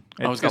easy.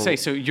 I was gonna say,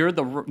 so you're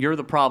the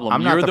problem.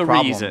 I'm you're not the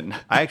problem. reason.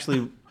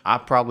 I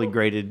probably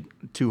graded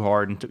too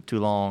hard and took too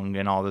long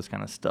and all this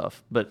kind of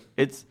stuff. But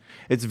it's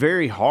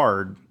very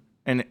hard.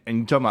 And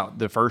you're talking about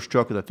the first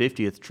truck or the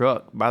 50th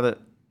truck by the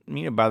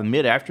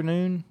mid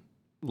afternoon,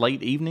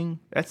 late evening.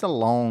 That's a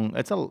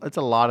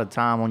lot of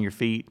time on your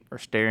feet or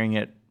staring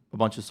at a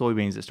bunch of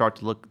soybeans that start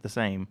to look the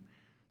same.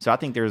 So I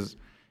think there's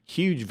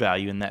huge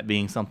value in that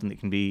being something that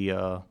can be,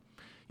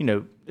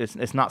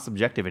 it's not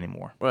subjective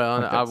anymore.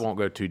 Well, I won't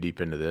go too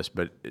deep into this,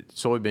 but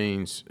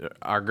soybeans,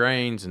 our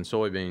grains and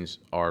soybeans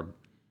are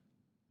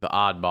the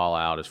oddball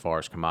out as far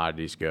as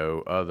commodities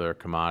go. Other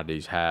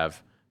commodities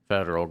have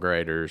federal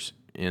graders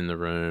in the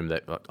room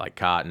that, like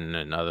cotton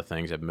and other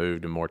things, have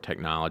moved to more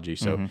technology.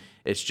 So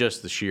it's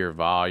just the sheer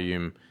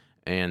volume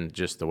and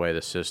just the way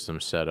the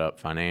system's set up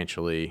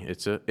financially.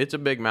 It's a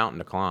big mountain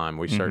to climb.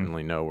 We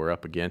certainly know we're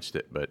up against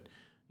it, but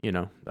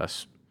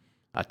that's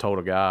I told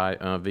a guy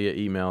via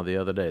email the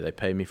other day, they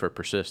pay me for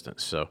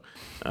persistence. So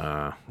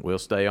we'll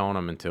stay on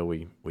them until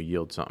we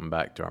yield something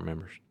back to our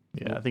members.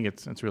 Yeah, I think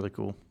it's really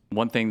cool.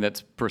 One thing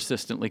that's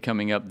persistently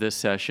coming up this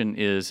session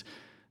is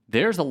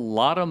there's a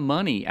lot of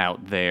money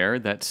out there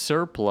that's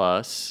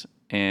surplus.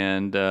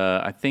 And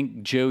I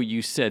think, Joe,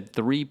 you said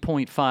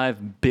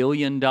 $3.5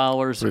 billion.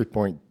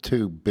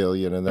 $3.2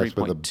 billion, and that's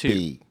with a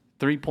B.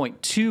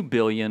 $3.2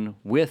 billion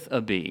with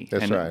a B.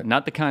 That's and right.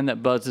 Not the kind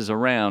that buzzes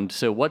around.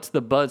 So what's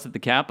the buzz at the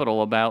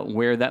Capitol about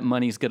where that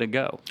money's going to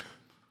go?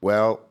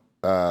 Well,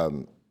 we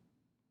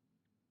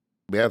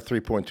have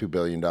 $3.2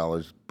 billion,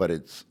 but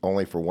it's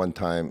only for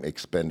one-time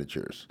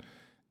expenditures.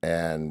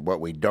 And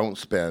what we don't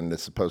spend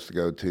is supposed to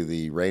go to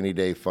the rainy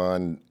day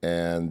fund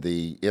and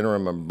the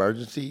interim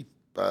emergency,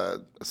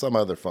 some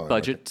other fund.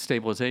 Budget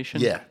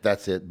stabilization? Yeah,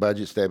 that's it.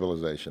 Budget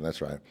stabilization.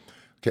 That's right.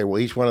 Okay, well,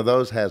 each one of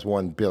those has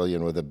 $1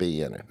 billion with a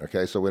B in it.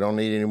 Okay, so we don't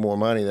need any more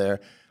money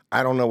there.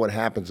 I don't know what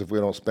happens if we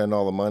don't spend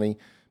all the money,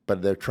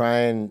 but they're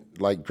trying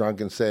like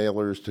drunken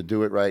sailors to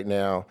do it right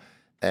now.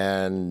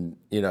 And,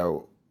 you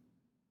know,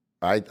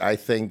 I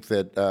think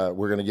that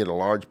we're going to get a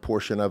large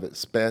portion of it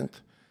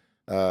spent.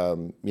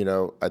 You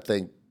know, I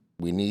think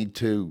we need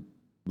to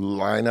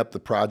line up the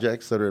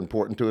projects that are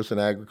important to us in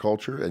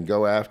agriculture and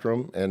go after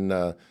them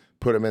and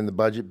put them in the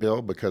budget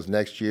bill, because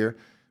next year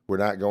we're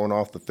not going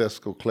off the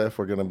fiscal cliff.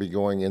 We're going to be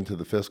going into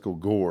the fiscal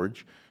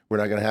gorge. We're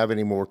not going to have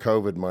any more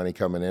COVID money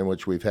coming in,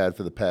 which we've had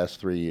for the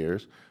past 3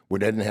 years. We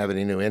didn't have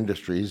any new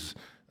industries,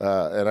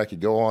 and I could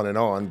go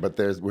on, but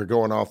we're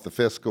going off the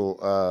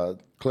fiscal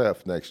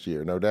cliff next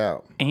year, no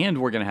doubt. And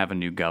we're going to have a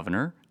new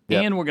governor,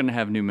 Yep. and we're going to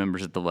have new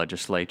members of the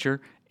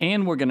legislature,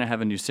 and we're going to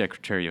have a new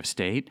Secretary of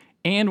State,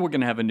 and we're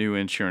going to have a new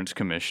insurance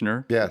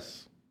commissioner.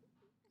 Yes.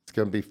 It's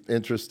going to be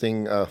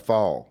interesting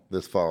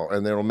this fall,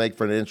 and it'll make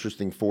for an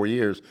interesting 4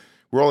 years.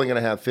 We're only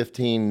going to have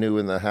 15 new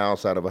in the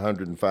House out of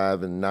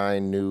 105 and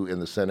 9 new in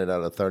the Senate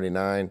out of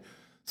 39.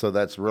 So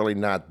that's really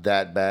not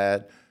that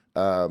bad.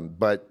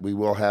 But we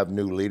will have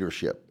new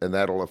leadership, and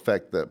that'll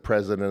affect the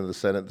president of the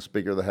Senate, the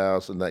Speaker of the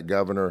House, and that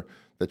governor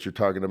that you're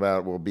talking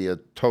about will be a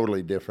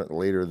totally different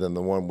leader than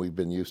the one we've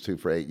been used to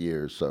for 8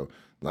 years. So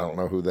I don't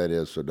know who that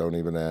is, so don't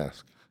even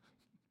ask.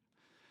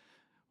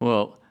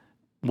 Well,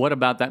 what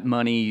about that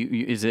money?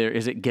 Is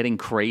it getting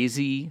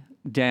crazy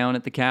down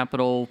at the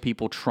Capitol?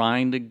 People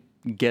trying to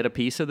get a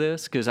piece of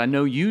this? Because I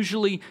know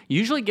usually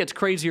it gets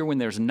crazier when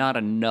there's not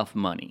enough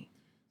money.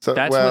 So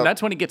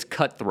That's when it gets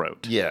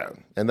cutthroat. Yeah,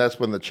 and that's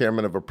when the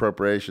chairman of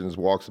appropriations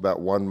walks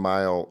about 1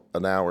 mile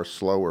an hour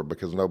slower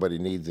because nobody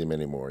needs him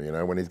anymore. You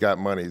know, when he's got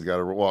money, he's got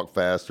to walk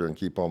faster and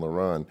keep on the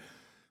run.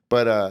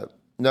 But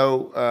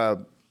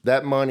no,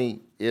 that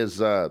money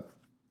is.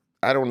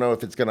 I don't know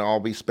if it's going to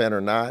all be spent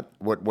or not.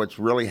 What's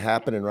really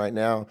happening right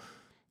now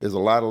is a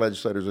lot of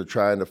legislators are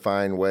trying to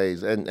find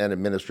ways and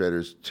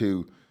administrators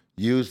to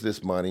use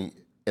this money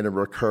in a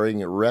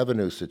recurring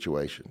revenue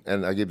situation.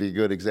 And I'll give you a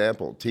good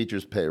example: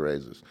 teachers' pay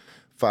raises,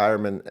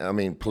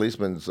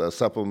 policemen's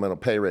supplemental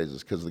pay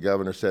raises, because the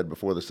governor said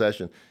before the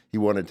session he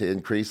wanted to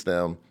increase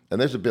them, and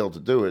there's a bill to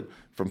do it,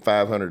 from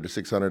 $500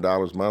 to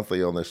 $600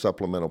 monthly on their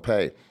supplemental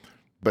pay.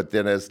 But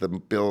then as the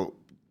bill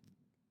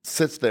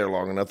sits there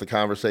long enough, the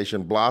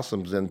conversation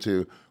blossoms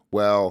into,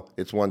 well,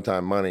 it's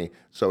one-time money,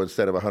 so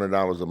instead of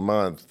 $100 a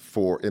month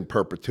in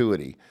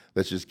perpetuity,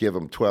 let's just give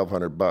them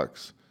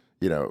 $1,200.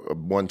 You know, a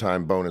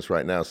one-time bonus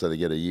right now, so they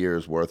get a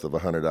year's worth of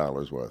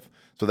 $100 worth.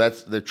 So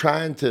they're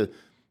trying to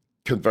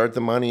convert the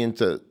money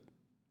into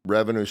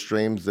revenue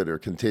streams that are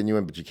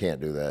continuing, but you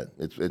can't do that.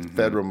 It's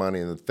federal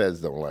money, and the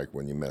feds don't like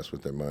when you mess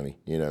with their money.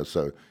 You know,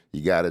 so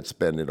you got to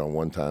spend it on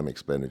one-time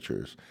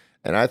expenditures.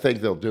 And I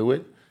think they'll do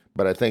it,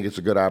 but I think it's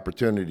a good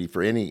opportunity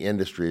for any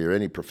industry or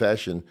any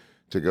profession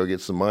to go get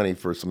some money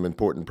for some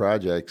important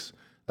projects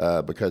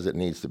because it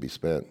needs to be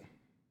spent.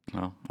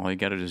 Well, all you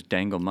got to do is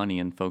dangle money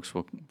and folks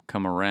will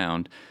come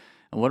around.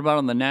 And what about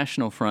on the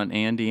national front,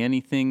 Andy?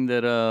 Anything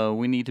that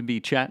we need to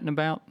be chatting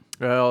about?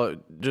 Well,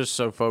 just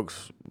so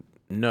folks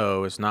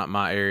know, it's not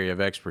my area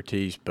of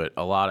expertise, but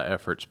a lot of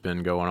effort's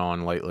been going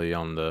on lately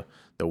on the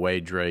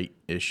wage rate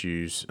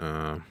issues.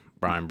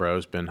 Brian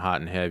Bro's been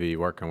hot and heavy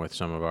working with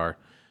some of our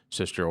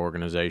sister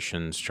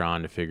organizations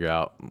trying to figure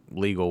out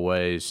legal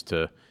ways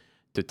to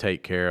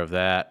take care of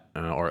that,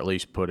 or at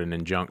least put an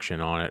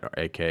injunction on it, or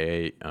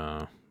AKA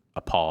a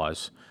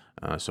pause,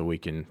 so we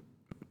can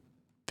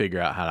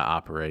figure out how to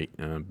operate.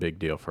 Big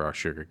deal for our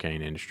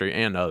sugarcane industry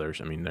and others.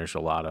 I mean, there's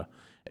a lot of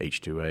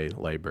H-2A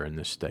labor in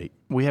this state.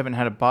 We haven't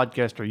had a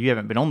podcast, or you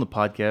haven't been on the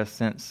podcast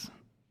since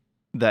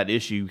that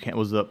issue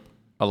was up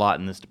a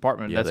lot in this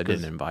department. Yeah, they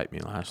didn't invite me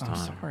last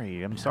time.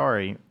 I'm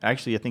sorry.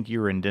 Actually, I think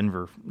you were in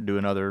Denver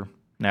doing other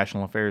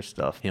national affairs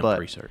stuff. Hemp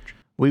research.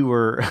 We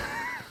were.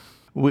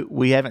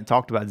 we haven't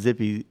talked about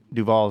Zippy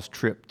Duval's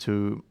trip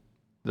to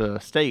the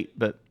state,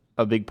 but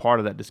a big part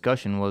of that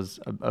discussion was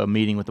a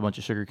meeting with a bunch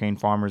of sugarcane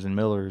farmers and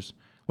millers,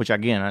 which,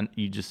 again,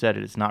 you just said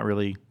it. It's not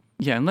really.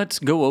 Yeah, and let's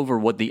go over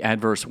what the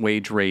adverse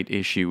wage rate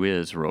issue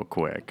is real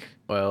quick.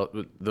 Well,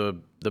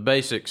 the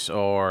basics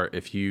are,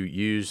 if you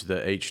use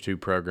the H-2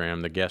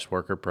 program, the guest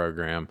worker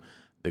program,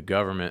 the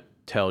government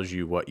tells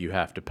you what you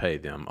have to pay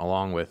them,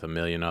 along with a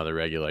million other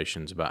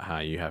regulations about how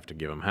you have to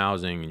give them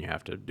housing and you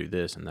have to do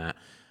this and that.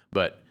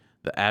 But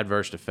the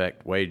adverse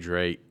effect wage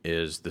rate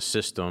is the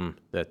system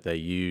that they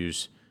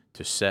use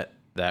to set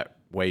that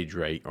wage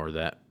rate or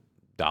that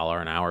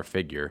 $1 an hour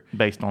figure.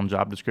 Based on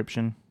job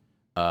description?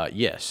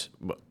 Yes.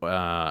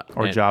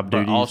 Or job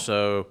duties? But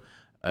also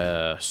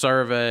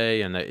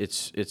survey, and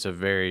it's a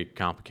very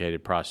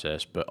complicated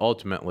process. But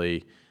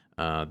ultimately,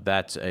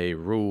 that's a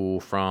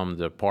rule from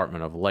the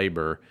Department of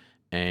Labor,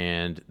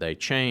 and they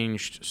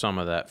changed some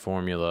of that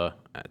formula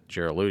that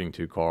you're alluding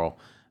to, Carl,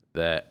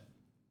 that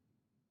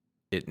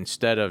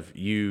instead of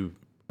you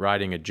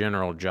writing a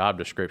general job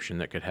description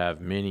that could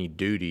have many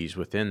duties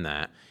within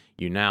that,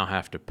 you now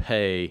have to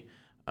pay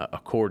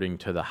according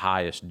to the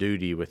highest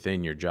duty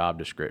within your job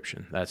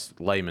description. That's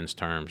layman's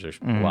terms. There's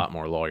a lot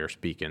more lawyer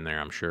speak in there,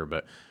 I'm sure.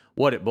 But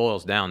what it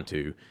boils down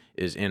to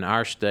is in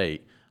our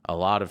state, a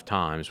lot of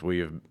times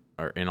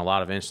or in a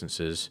lot of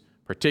instances,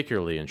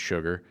 particularly in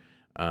sugar,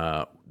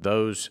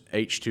 those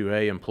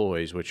H-2A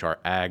employees, which are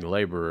ag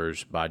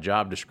laborers by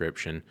job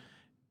description,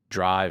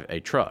 drive a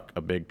truck,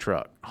 a big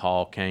truck,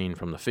 haul cane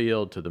from the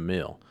field to the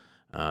mill.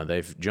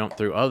 They've jumped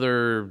through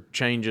other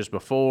changes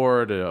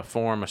before to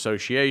form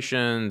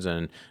associations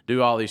and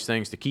do all these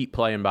things to keep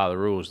playing by the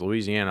rules.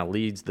 Louisiana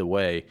leads the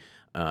way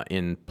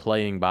in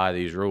playing by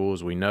these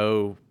rules. We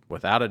know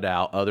without a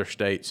doubt other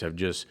states have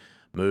just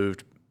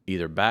moved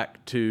either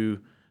back to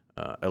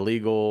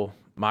illegal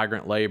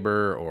migrant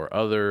labor or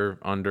other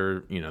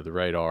under the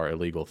radar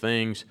illegal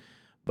things.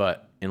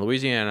 But in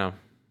Louisiana,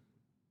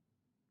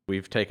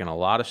 we've taken a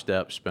lot of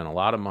steps, spent a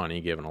lot of money,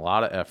 given a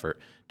lot of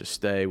effort to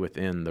stay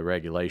within the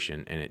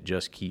regulation, and it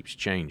just keeps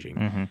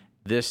changing.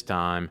 This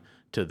time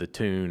to the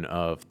tune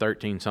of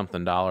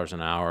 $13-something an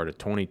hour to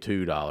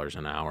 $22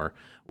 an hour,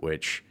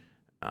 which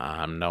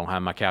I don't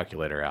have my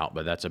calculator out,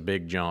 but that's a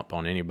big jump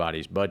on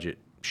anybody's budget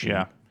sheet.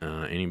 Yeah.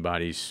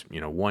 Anybody's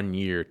 1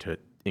 year to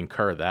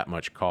incur that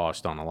much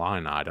cost on a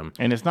line item.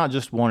 And it's not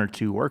just one or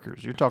two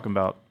workers. You're talking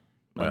about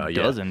a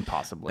dozen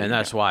possibly. And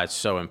that's why it's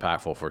so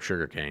impactful for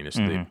sugarcane. It's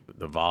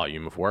the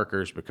volume of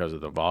workers because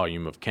of the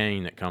volume of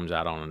cane that comes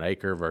out on an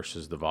acre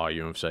versus the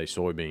volume of, say,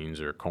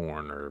 soybeans or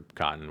corn or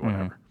cotton,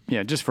 whatever.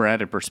 Yeah, just for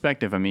added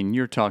perspective, I mean,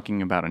 you're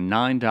talking about a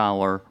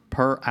 $9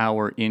 per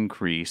hour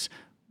increase,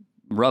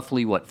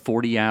 roughly,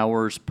 40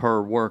 hours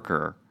per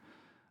worker.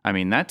 I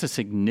mean, that's a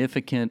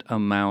significant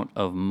amount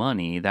of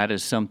money. That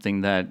is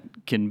something that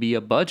can be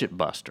a budget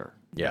buster.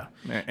 Yeah.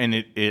 And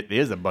it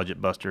is a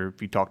budget buster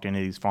if you talk to any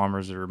of these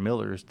farmers or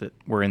millers that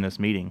were in this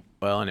meeting.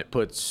 Well, and it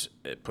puts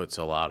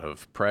a lot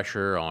of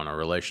pressure on a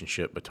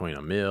relationship between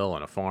a mill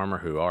and a farmer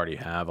who already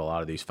have a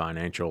lot of these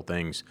financial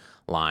things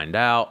lined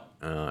out.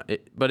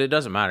 But it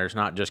doesn't matter. It's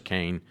not just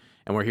cane.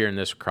 And we're hearing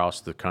this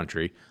across the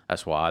country.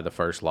 That's why the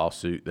first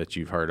lawsuit that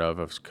you've heard of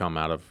has come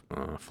out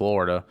of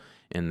Florida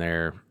in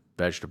their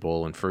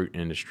vegetable and fruit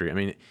industry. I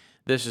mean,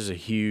 this is a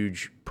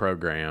huge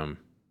program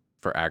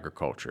for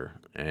agriculture.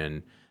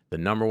 And the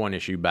number one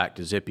issue, back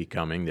to Zippy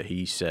coming, that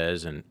he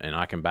says, and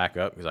I can back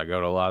up because I go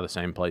to a lot of the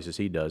same places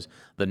he does,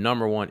 the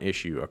number one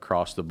issue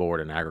across the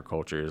board in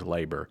agriculture is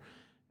labor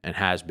and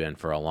has been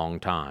for a long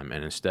time.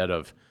 And instead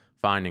of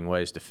finding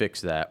ways to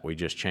fix that, we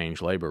just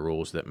change labor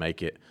rules that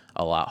make it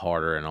a lot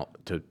harder and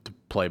to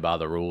play by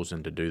the rules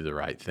and to do the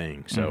right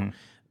thing. So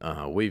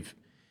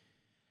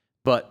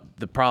but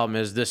the problem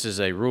is this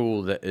is a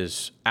rule that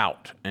is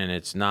out, and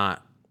it's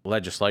not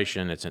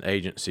legislation, it's an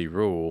agency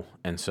rule.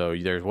 And so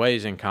there's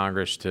ways in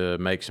Congress to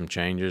make some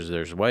changes.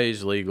 There's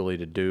ways legally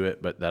to do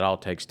it, but that all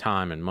takes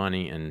time and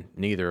money, and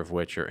neither of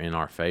which are in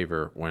our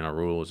favor when a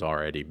rule has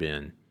already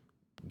been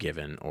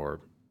given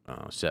or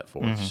set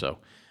forth. So,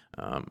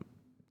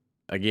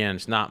 again,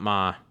 it's not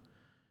my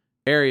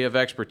area of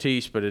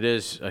expertise, but it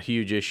is a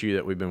huge issue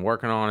that we've been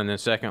working on. And then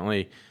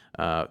secondly,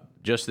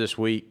 just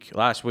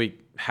last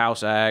week,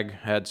 House Ag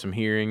had some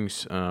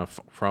hearings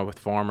with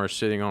farmers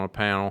sitting on a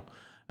panel.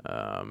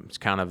 It's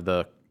kind of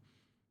the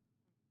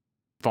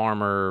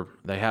farmer,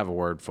 they have a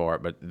word for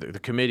it, but the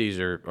committees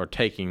are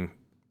taking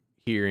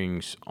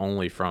hearings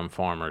only from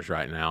farmers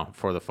right now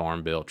for the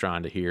Farm Bill,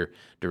 trying to hear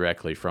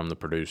directly from the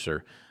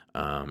producer.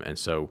 And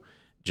so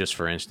just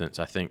for instance,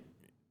 I think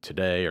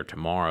today or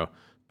tomorrow,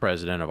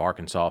 president of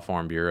Arkansas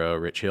Farm Bureau,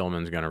 Rich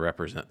Hillman's going to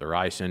represent the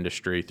rice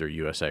industry through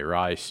USA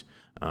Rice.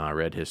 I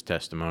read his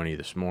testimony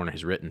this morning,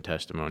 his written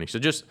testimony. So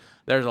just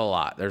there's a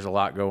lot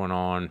going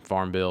on.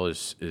 Farm Bill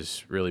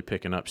is really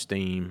picking up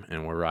steam,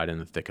 and we're right in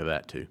the thick of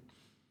that too.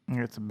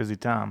 It's a busy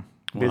time.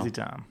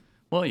 Time.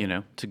 Well,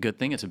 it's a good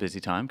thing it's a busy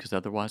time because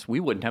otherwise we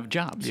wouldn't have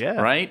jobs. Yeah.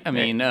 Right? I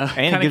mean, and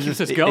kind of keeps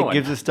us going. It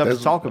gives us stuff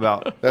to talk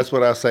about. That's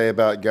what I say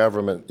about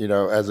government.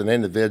 As an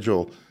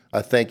individual,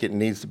 I think it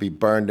needs to be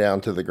burned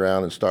down to the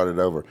ground and started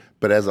over.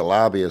 But as a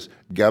lobbyist,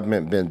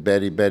 government been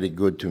very, very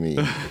good to me.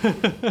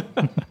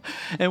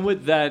 And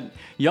with that,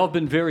 y'all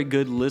been very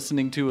good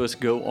listening to us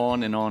go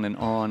on and on and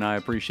on. I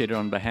appreciate it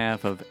on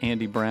behalf of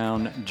Andy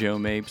Brown, Joe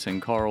Mapes,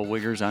 and Carl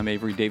Wiggers. I'm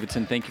Avery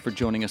Davidson. Thank you for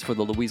joining us for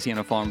the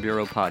Louisiana Farm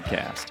Bureau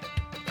podcast.